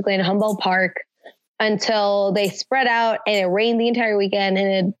Northwest, basically in Humboldt Park, until they spread out and it rained the entire weekend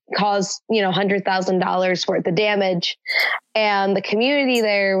and it caused, $100,000 worth of damage. And the community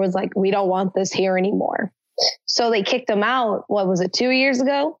there was like, we don't want this here anymore. So they kicked them out. What was it? 2 years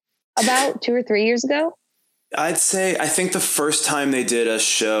ago? About 2 or 3 years ago? I think the first time they did a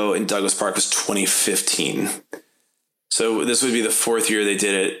show in Douglas Park was 2015. So this would be the fourth year they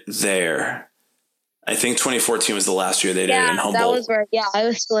did it there. I think 2014 was the last year they did it in Humboldt. That was where, I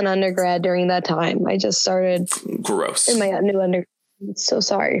was still an undergrad during that time. I just started. Gross. In my new undergrad. So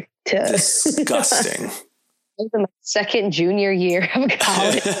sorry to. Disgusting. It was in my second junior year of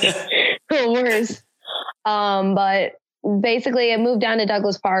college. Worse. But basically I moved down to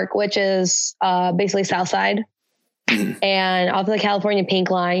Douglas Park, which is basically South Side and off of the California Pink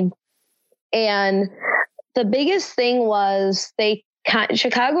Line. And the biggest thing was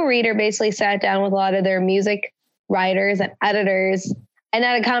Chicago Reader basically sat down with a lot of their music writers and editors and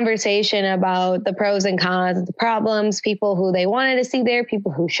had a conversation about the pros and cons, the problems, people who they wanted to see there,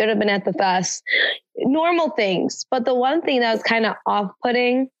 people who should have been at the fest, normal things. But the one thing that was kind of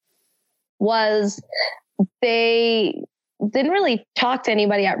off-putting was they didn't really talk to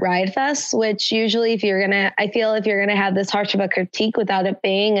anybody at Riot Fest, which usually if you're going to have this harsh of a critique without it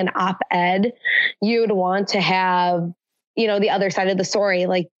being an op-ed, you would want to have, the other side of the story,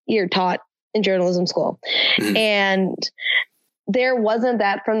 like you're taught in journalism school. Mm-hmm. And there wasn't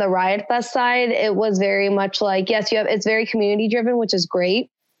that from the Riot Fest side. It was very much like, yes, it's very community driven, which is great.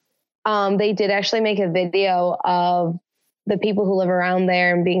 They did actually make a video of the people who live around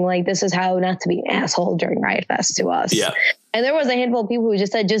there and being like, this is how not to be an asshole during Riot Fest to us. Yeah. And there was a handful of people who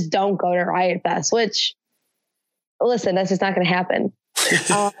just said, just don't go to Riot Fest, which, listen, that's just not going to happen.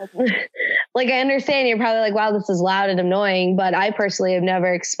 Like, I understand you're probably like, wow, this is loud and annoying, but I personally have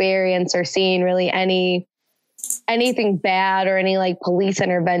never experienced or seen really any anything bad or any like police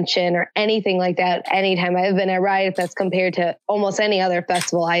intervention or anything like that anytime I've been at Riot Fest compared to almost any other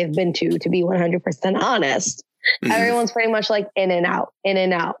festival I have been to be 100% honest. Mm-hmm. Everyone's pretty much like in and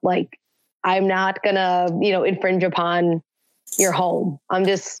out. Like, I'm not gonna, infringe upon your home. I'm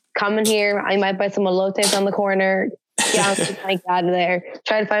just coming here. I might buy some elotes on the corner. Yeah, get out of there.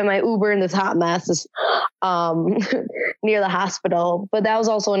 Try to find my Uber in this hot mess near the hospital. But that was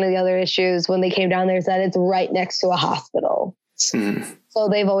also one of the other issues when they came down there, is that it's right next to a hospital. Mm. So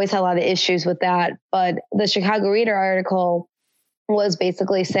they've always had a lot of issues with that. But the Chicago Reader article was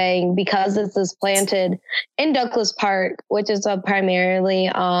basically saying, because this is planted in Douglas Park, which is a primarily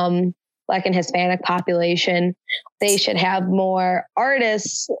Black and Hispanic population, they should have more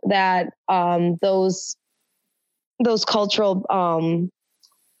artists that those cultural, I'm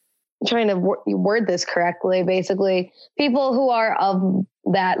trying to word this correctly, basically people who are of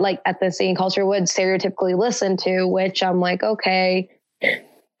that like ethnicity and culture would stereotypically listen to, which I'm like, okay, I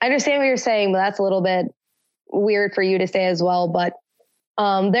understand what you're saying, but that's a little bit weird for you to say as well. But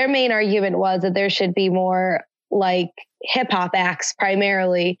their main argument was that there should be more like hip hop acts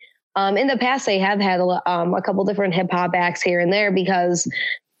primarily. In the past, they have had a couple different hip hop acts here and there, because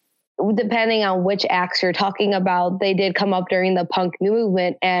depending on which acts you're talking about, they did come up during the punk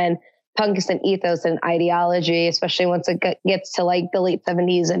movement, and punk is an ethos and ideology, especially once it gets to like the late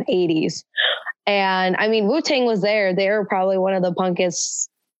 70s and 80s. And I mean, Wu-Tang was there. They were probably one of the punkest,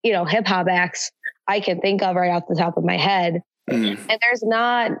 hip hop acts I can think of right off the top of my head. Mm. And there's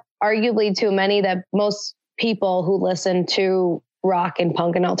not arguably too many that most people who listen to rock and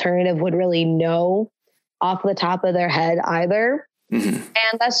punk and alternative would really know off the top of their head either. Mm-hmm.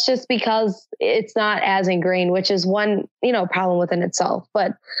 And that's just because it's not as ingrained, which is one, problem within itself.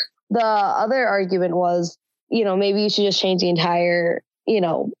 But the other argument was, maybe you should just change the entire,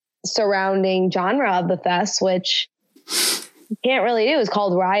 surrounding genre of the fest, which you can't really do. It's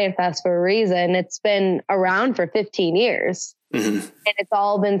called Riot Fest for a reason. It's been around for 15 years. Mm-hmm. And it's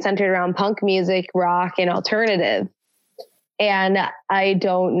all been centered around punk music, rock, and alternative. And I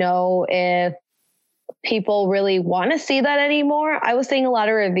don't know if people really want to see that anymore. I was seeing a lot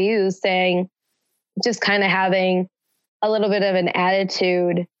of reviews saying, just kind of having a little bit of an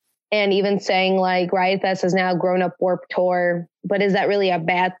attitude, and even saying like Riot Fest has now grown up Warped Tour, but is that really a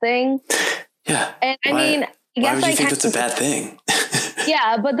bad thing? Yeah. And I mean, why would you think it's a bad thing?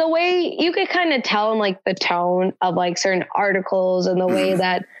 Yeah, but the way you could kind of tell in like the tone of like certain articles and the way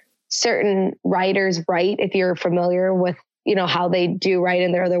that certain writers write, if you're familiar with, how they do write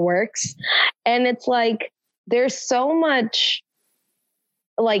in their other works. And it's like, there's so much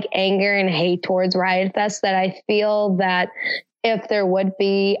like anger and hate towards Riot Fest that I feel that if there would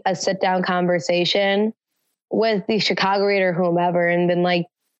be a sit down conversation with the Chicago Reader or whomever and been like,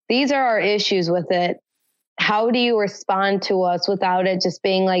 these are our issues with it. How do you respond to us without it just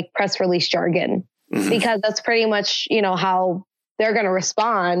being like press release jargon? Mm-hmm. Because that's pretty much, how they're going to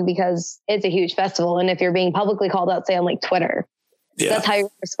respond, because it's a huge festival. And if you're being publicly called out, say on like Twitter, that's how you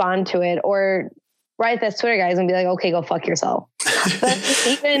respond to it. Or Riot Fest Twitter guys and be like, okay, go fuck yourself. But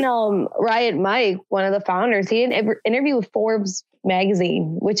even Riot Mike, one of the founders, he had an interview with Forbes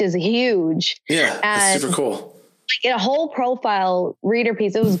magazine, which is huge. Yeah, that's super cool. Like a whole profile reader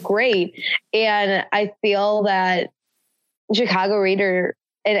piece. It was great. And I feel that Chicago Reader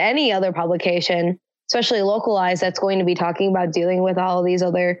and any other publication, especially localized, that's going to be talking about dealing with all of these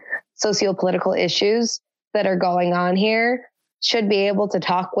other socio-political issues that are going on here, should be able to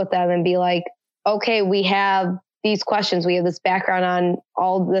talk with them and be like, okay, we have these questions. We have this background on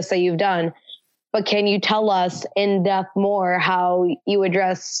all this that you've done, but can you tell us in depth more how you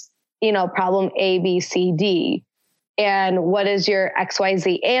address, problem A, B, C, D, and what is your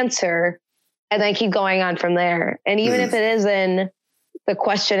XYZ answer? And then keep going on from there. And even if it is in the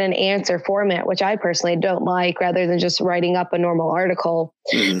question and answer format, which I personally don't like, rather than just writing up a normal article,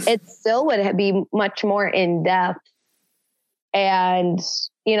 it still would be much more in depth and,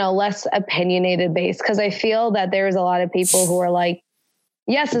 less opinionated based. Cause I feel that there's a lot of people who are like,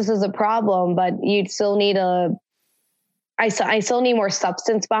 yes, this is a problem, but you'd still need I still need more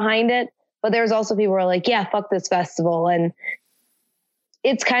substance behind it. But there's also people who are like, yeah, fuck this festival. And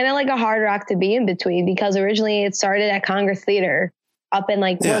it's kind of like a hard rock to be in between, because originally it started at Congress Theater up in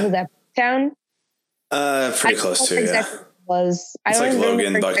like, what was that, Bucktown? Pretty close to, it's like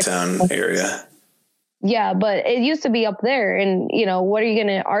Logan, Bucktown area. Yeah, but it used to be up there. And, what are you going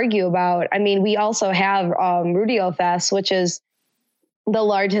to argue about? I mean, we also have Rudio Fest, which is the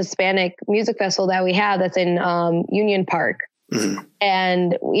large Hispanic music festival that we have that's in Union Park. Mm-hmm.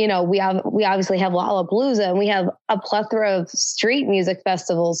 And, we obviously have Lollapalooza, and we have a plethora of street music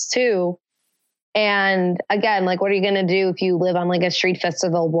festivals too. And again, like, what are you going to do if you live on like a street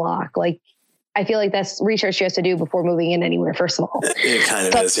festival block? Like, I feel like that's research you have to do before moving in anywhere, first of all. It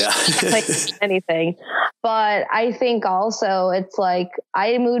kind of is, yeah. Like anything. But I think also it's like,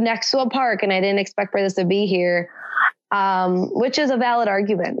 I moved next to a park and I didn't expect for this to be here. Which is a valid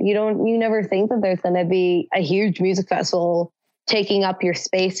argument. You never think that there's going to be a huge music festival taking up your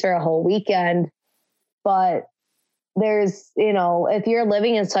space for a whole weekend. But there's, if you're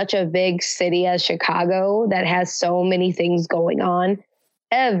living in such a big city as Chicago that has so many things going on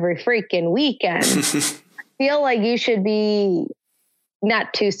every freaking weekend, I feel like you should be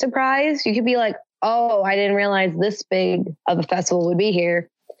not too surprised. You could be like, oh, I didn't realize this big of a festival would be here.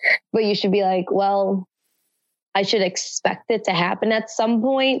 But you should be like, well, I should expect it to happen at some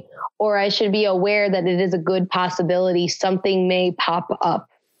point, or I should be aware that it is a good possibility something may pop up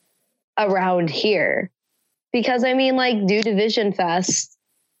around here. Because I mean, like, do Division Fest,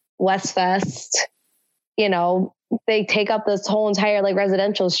 West Fest, they take up this whole entire like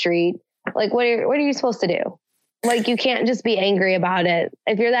residential street. Like, what are you supposed to do? Like, you can't just be angry about it.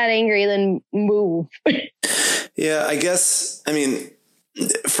 If you're that angry, then move. Yeah, I guess, I mean,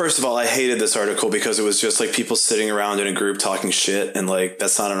 first of all, I hated this article because it was just like people sitting around in a group talking shit. And like,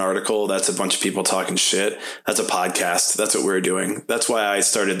 that's not an article. That's a bunch of people talking shit. That's a podcast. That's what we're doing. That's why I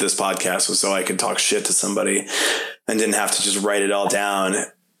started this podcast, was so I could talk shit to somebody and didn't have to just write it all down.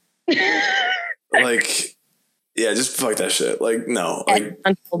 Like, yeah, just fuck that shit. Like, no. Like,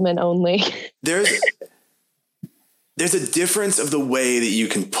 gentlemen only. There's a difference of the way that you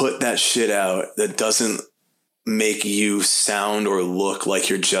can put that shit out that doesn't make you sound or look like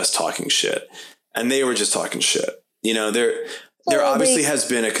you're just talking shit. And they were just talking shit. There obviously has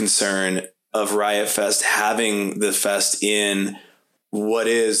been a concern of Riot Fest having the fest in what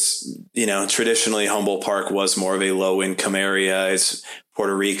is, traditionally Humboldt Park was more of a low income area. It's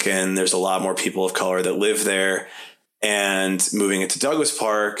Puerto Rican. There's a lot more people of color that live there. And moving it to Douglas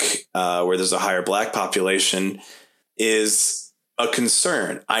Park, where there's a higher black population, is a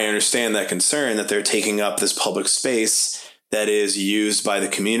concern. I understand that concern, that they're taking up this public space that is used by the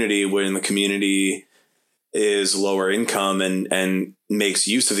community when the community is lower income and makes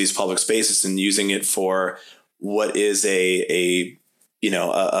use of these public spaces and using it for what is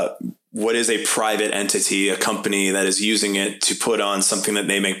what is a private entity, a company that is using it to put on something that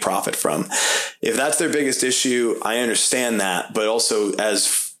they make profit from. If that's their biggest issue, I understand that. But also,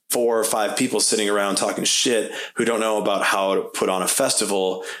 as 4 or 5 people sitting around talking shit who don't know about how to put on a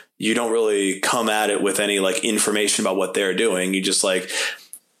festival, you don't really come at it with any like information about what they're doing. You just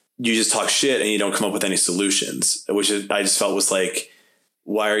talk shit and you don't come up with any solutions, which I just felt was like,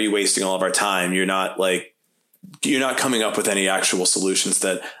 why are you wasting all of our time? You're not coming up with any actual solutions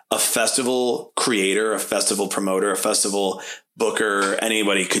that a festival creator, a festival promoter, a festival booker,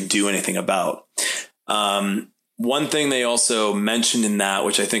 anybody could do anything about. One thing they also mentioned in that,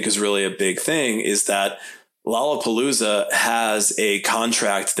 which I think is really a big thing, is that Lollapalooza has a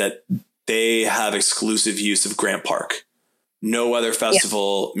contract that they have exclusive use of Grant Park. No other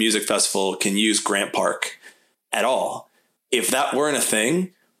festival, music festival, can use Grant Park at all. If that weren't a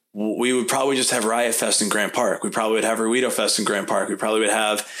thing, we would probably just have Riot Fest in Grant Park. We probably would have Ruido Fest in Grant Park. We probably would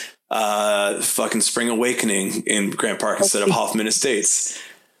have fucking Spring Awakening in Grant Park instead of Hoffman Estates.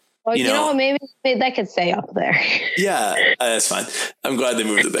 Well, you know what? Maybe that could stay up there. Yeah, that's fine. I'm glad they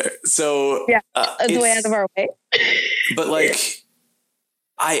moved it there. So yeah, it's way out of our way. But like,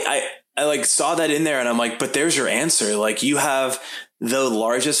 I like saw that in there, and I'm like, but there's your answer. Like, you have the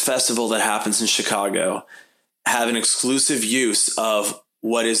largest festival that happens in Chicago, have an exclusive use of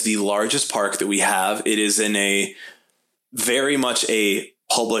what is the largest park that we have. It is in a very much a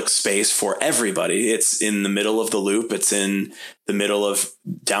public space for everybody. It's in the middle of the loop. It's in the middle of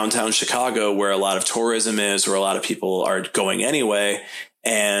downtown Chicago, where a lot of tourism is, where a lot of people are going anyway.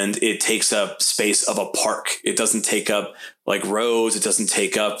 And it takes up space of a park. It doesn't take up like roads. It doesn't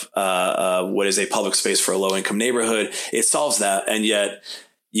take up what is a public space for a low income neighborhood. It solves that. And yet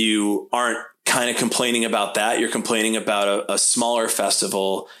you aren't kind of complaining about that. You're complaining about a smaller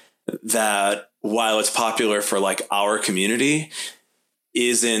festival that, while it's popular for like our community,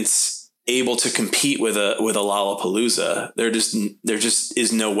 isn't able to compete with a Lollapalooza. There just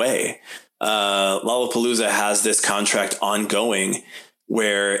is no way. Lollapalooza has this contract ongoing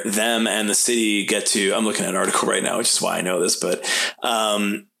where them and the city get to, I'm looking at an article right now, which is why I know this, but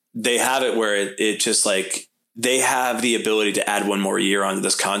they have it where it just like, they have the ability to add one more year onto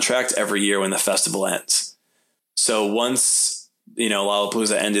this contract every year when the festival ends. So once,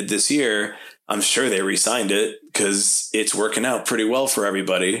 Lollapalooza ended this year, I'm sure they re-signed it because it's working out pretty well for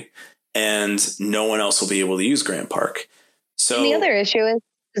everybody, and no one else will be able to use Grant Park. So and the other issue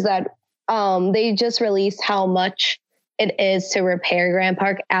is that they just released how much it is to repair Grand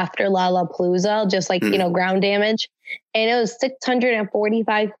Park after Lollapalooza, just like, ground damage. And it was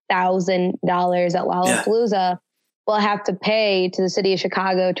 $645,000 at Lollapalooza will have to pay to the city of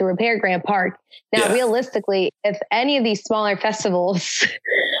Chicago to repair Grand Park. Now, realistically, if any of these smaller festivals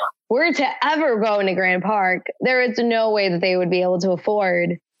were to ever go into Grand Park, there is no way that they would be able to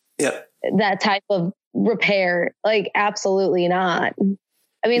afford that type of repair. Like, absolutely not.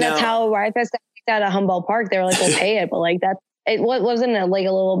 I mean, that's how Riot Fest got kicked out of Humboldt Park. They were like, we'll pay it. But like what wasn't it like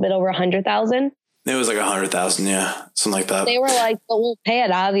a little bit over 100,000? It was like 100,000. Yeah. Something like that. They were like, but we'll pay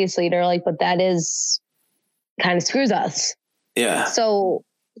it. Obviously. They're like, but that is kind of screws us. Yeah. So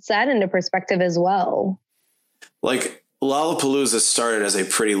it's that into perspective as well. Like Lollapalooza started as a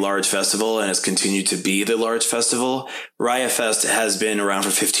pretty large festival and has continued to be the large festival. Riot Fest has been around for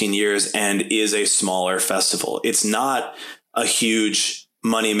 15 years and is a smaller festival. It's not a huge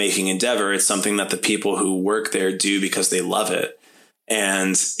money-making endeavor. It's something that the people who work there do because they love it.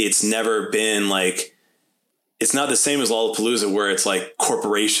 And it's never been like, it's not the same as Lollapalooza where it's like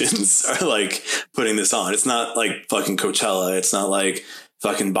corporations are like putting this on. It's not like fucking Coachella. It's not like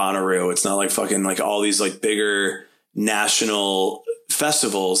fucking Bonnaroo. It's not like fucking like all these like bigger national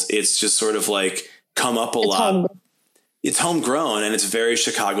festivals. It's just sort of like come up a lot. It's homegrown and it's very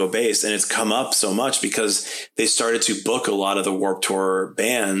Chicago based, and it's come up so much because they started to book a lot of the Warped Tour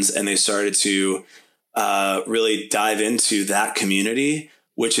bands, and they started to really dive into that community,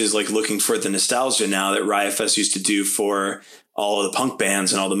 which is like looking for the nostalgia now that Riot Fest used to do for all of the punk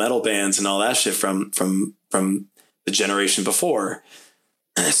bands and all the metal bands and all that shit from the generation before.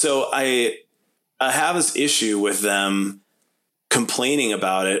 So I have this issue with them complaining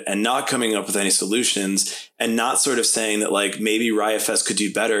about it and not coming up with any solutions, and not sort of saying that like maybe Riot Fest could do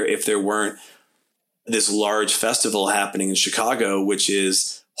better if there weren't this large festival happening in Chicago, which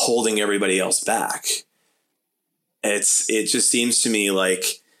is holding everybody else back. It just seems to me like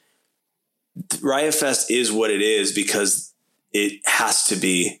Riot Fest is what it is because it has to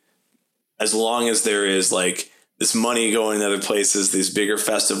be, as long as there is like this money going to other places, these bigger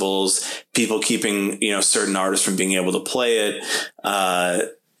festivals, people keeping, certain artists from being able to play it,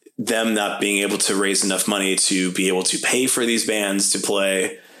 them not being able to raise enough money to be able to pay for these bands to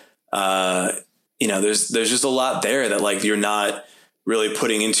play. There's just a lot there that like, you're not really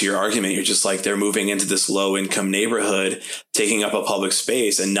putting into your argument. You're just like, they're moving into this low income neighborhood, taking up a public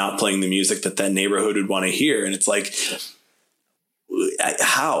space and not playing the music that neighborhood would want to hear. And it's like,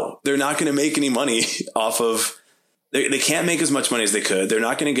 how? They're not going to make any money off of, they can't make as much money as they could. They're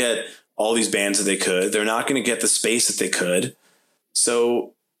not going to get all these bands that they could. They're not going to get the space that they could.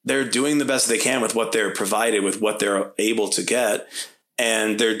 So they're doing the best they can with what they're provided, with what they're able to get.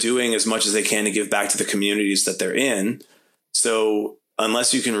 And they're doing as much as they can to give back to the communities that they're in. So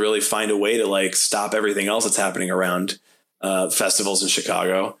unless you can really find a way to like stop everything else that's happening around festivals in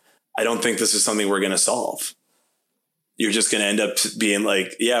Chicago, I don't think this is something we're going to solve. You're just going to end up being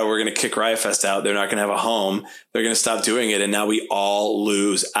like, yeah, we're going to kick Riot Fest out. They're not going to have a home. They're going to stop doing it. And now we all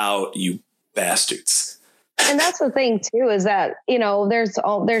lose out, you bastards. And that's the thing too, is that, there's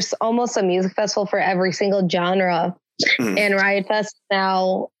almost a music festival for every single genre. Mm-hmm. And Riot Fest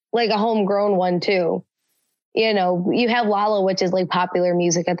now like a homegrown one too. You have Lala, which is like popular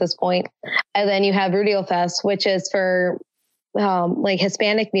music at this point. And then you have Rodeo Fest, which is for like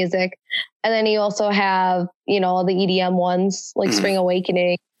Hispanic music. And then you also have, all the EDM ones like Spring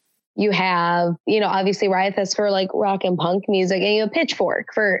Awakening. You have, obviously Riot Fest for like rock and punk music, and you have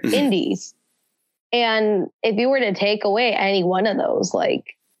Pitchfork for indies. And if you were to take away any one of those, like,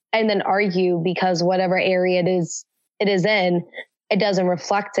 and then argue because whatever area it is in, it doesn't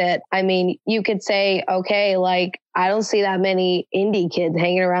reflect it. I mean, you could say, okay, like, I don't see that many indie kids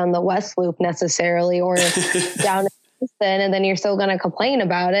hanging around the West Loop necessarily, or down in Houston, and then you're still going to complain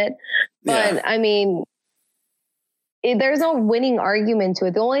about it. But I mean, there's no winning argument to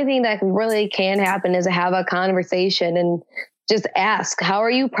it. The only thing that really can happen is to have a conversation and just ask, how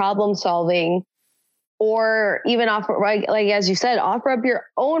are you problem solving? Or even offer, like as you said, offer up your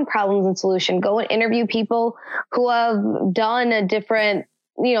own problems and solution. Go and interview people who have done a different,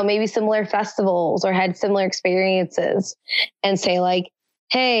 maybe similar festivals or had similar experiences, and say like,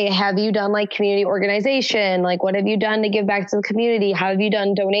 hey, have you done like community organization? Like, what have you done to give back to the community? How have you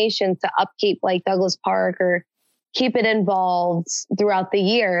done donations to upkeep like Douglas Park, or keep it involved throughout the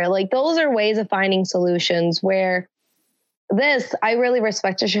year? Like, those are ways of finding solutions where I really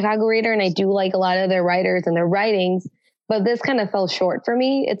respect the Chicago Reader, and I do like a lot of their writers and their writings, but this kind of fell short for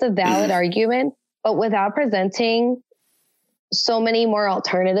me. It's a valid argument, but without presenting so many more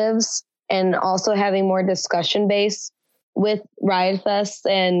alternatives and also having more discussion based with Riot Fest,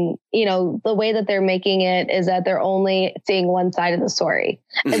 and the way that they're making it is that they're only seeing one side of the story.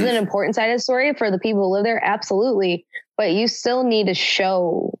 Mm-hmm. It's an important side of the story for the people who live there, absolutely, but you still need to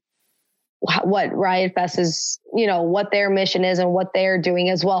show what Riot Fest is, what their mission is and what they're doing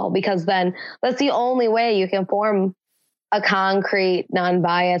as well, because then that's the only way you can form a concrete,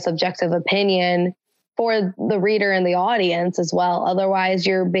 non-biased, objective opinion for the reader and the audience as well. Otherwise,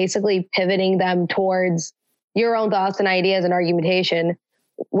 you're basically pivoting them towards your own thoughts and ideas and argumentation,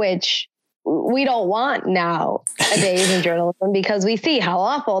 which we don't want nowadays in journalism, because we see how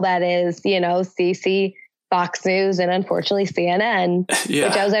awful that is, CC, Fox News, and unfortunately CNN, which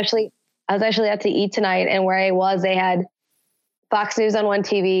I was actually out to eat tonight, and where I was, they had Fox News on one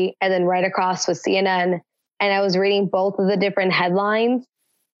TV and then right across was CNN. And I was reading both of the different headlines,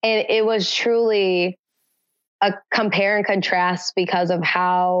 and it was truly a compare and contrast because of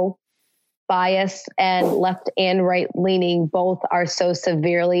how biased and left and right leaning both are so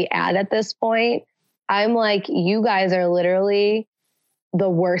severely at this point. I'm like, you guys are literally the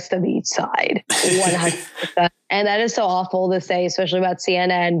worst of each side, 100%. And that is so awful to say, especially about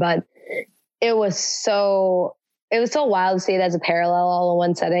CNN, but it was so wild to see it as a parallel all in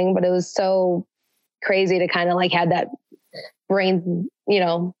one setting, but it was so crazy to kind of like have that brain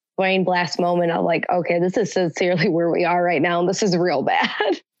blast moment of like, okay, this is sincerely where we are right now, and this is real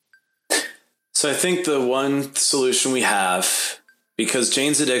bad. So I think the one solution we have, because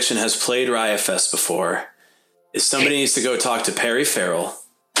Jane's Addiction has played Riot Fest before, is somebody needs to go talk to Perry Farrell,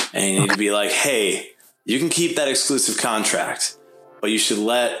 and you need to be like, hey, you can keep that exclusive contract, but you should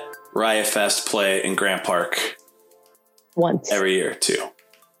let Riot Fest play in Grant Park once every year too.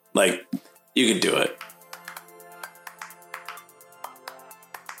 Like, you can do it.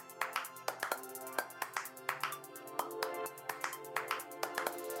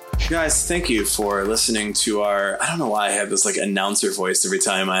 Guys, thank you for listening to I don't know why I have this like announcer voice every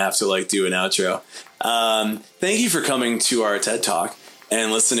time I have to like do an outro. Thank you for coming to our TED Talk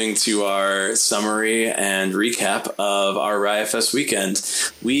and listening to our summary and recap of our Riot Fest weekend.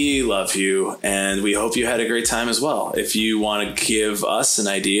 We love you, and we hope you had a great time as well. If you want to give us an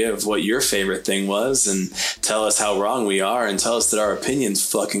idea of what your favorite thing was and tell us how wrong we are and tell us that our opinions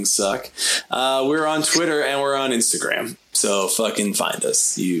fucking suck, we're on Twitter and we're on Instagram. So fucking find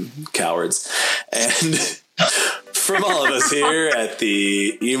us, you cowards. And from all of us here at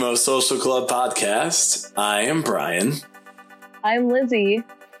the Emo Social Club podcast, I am Brian. I'm Lizzie.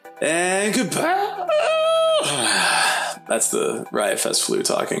 And goodbye. That's the Riot Fest flu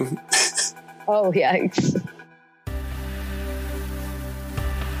talking. Oh, yikes.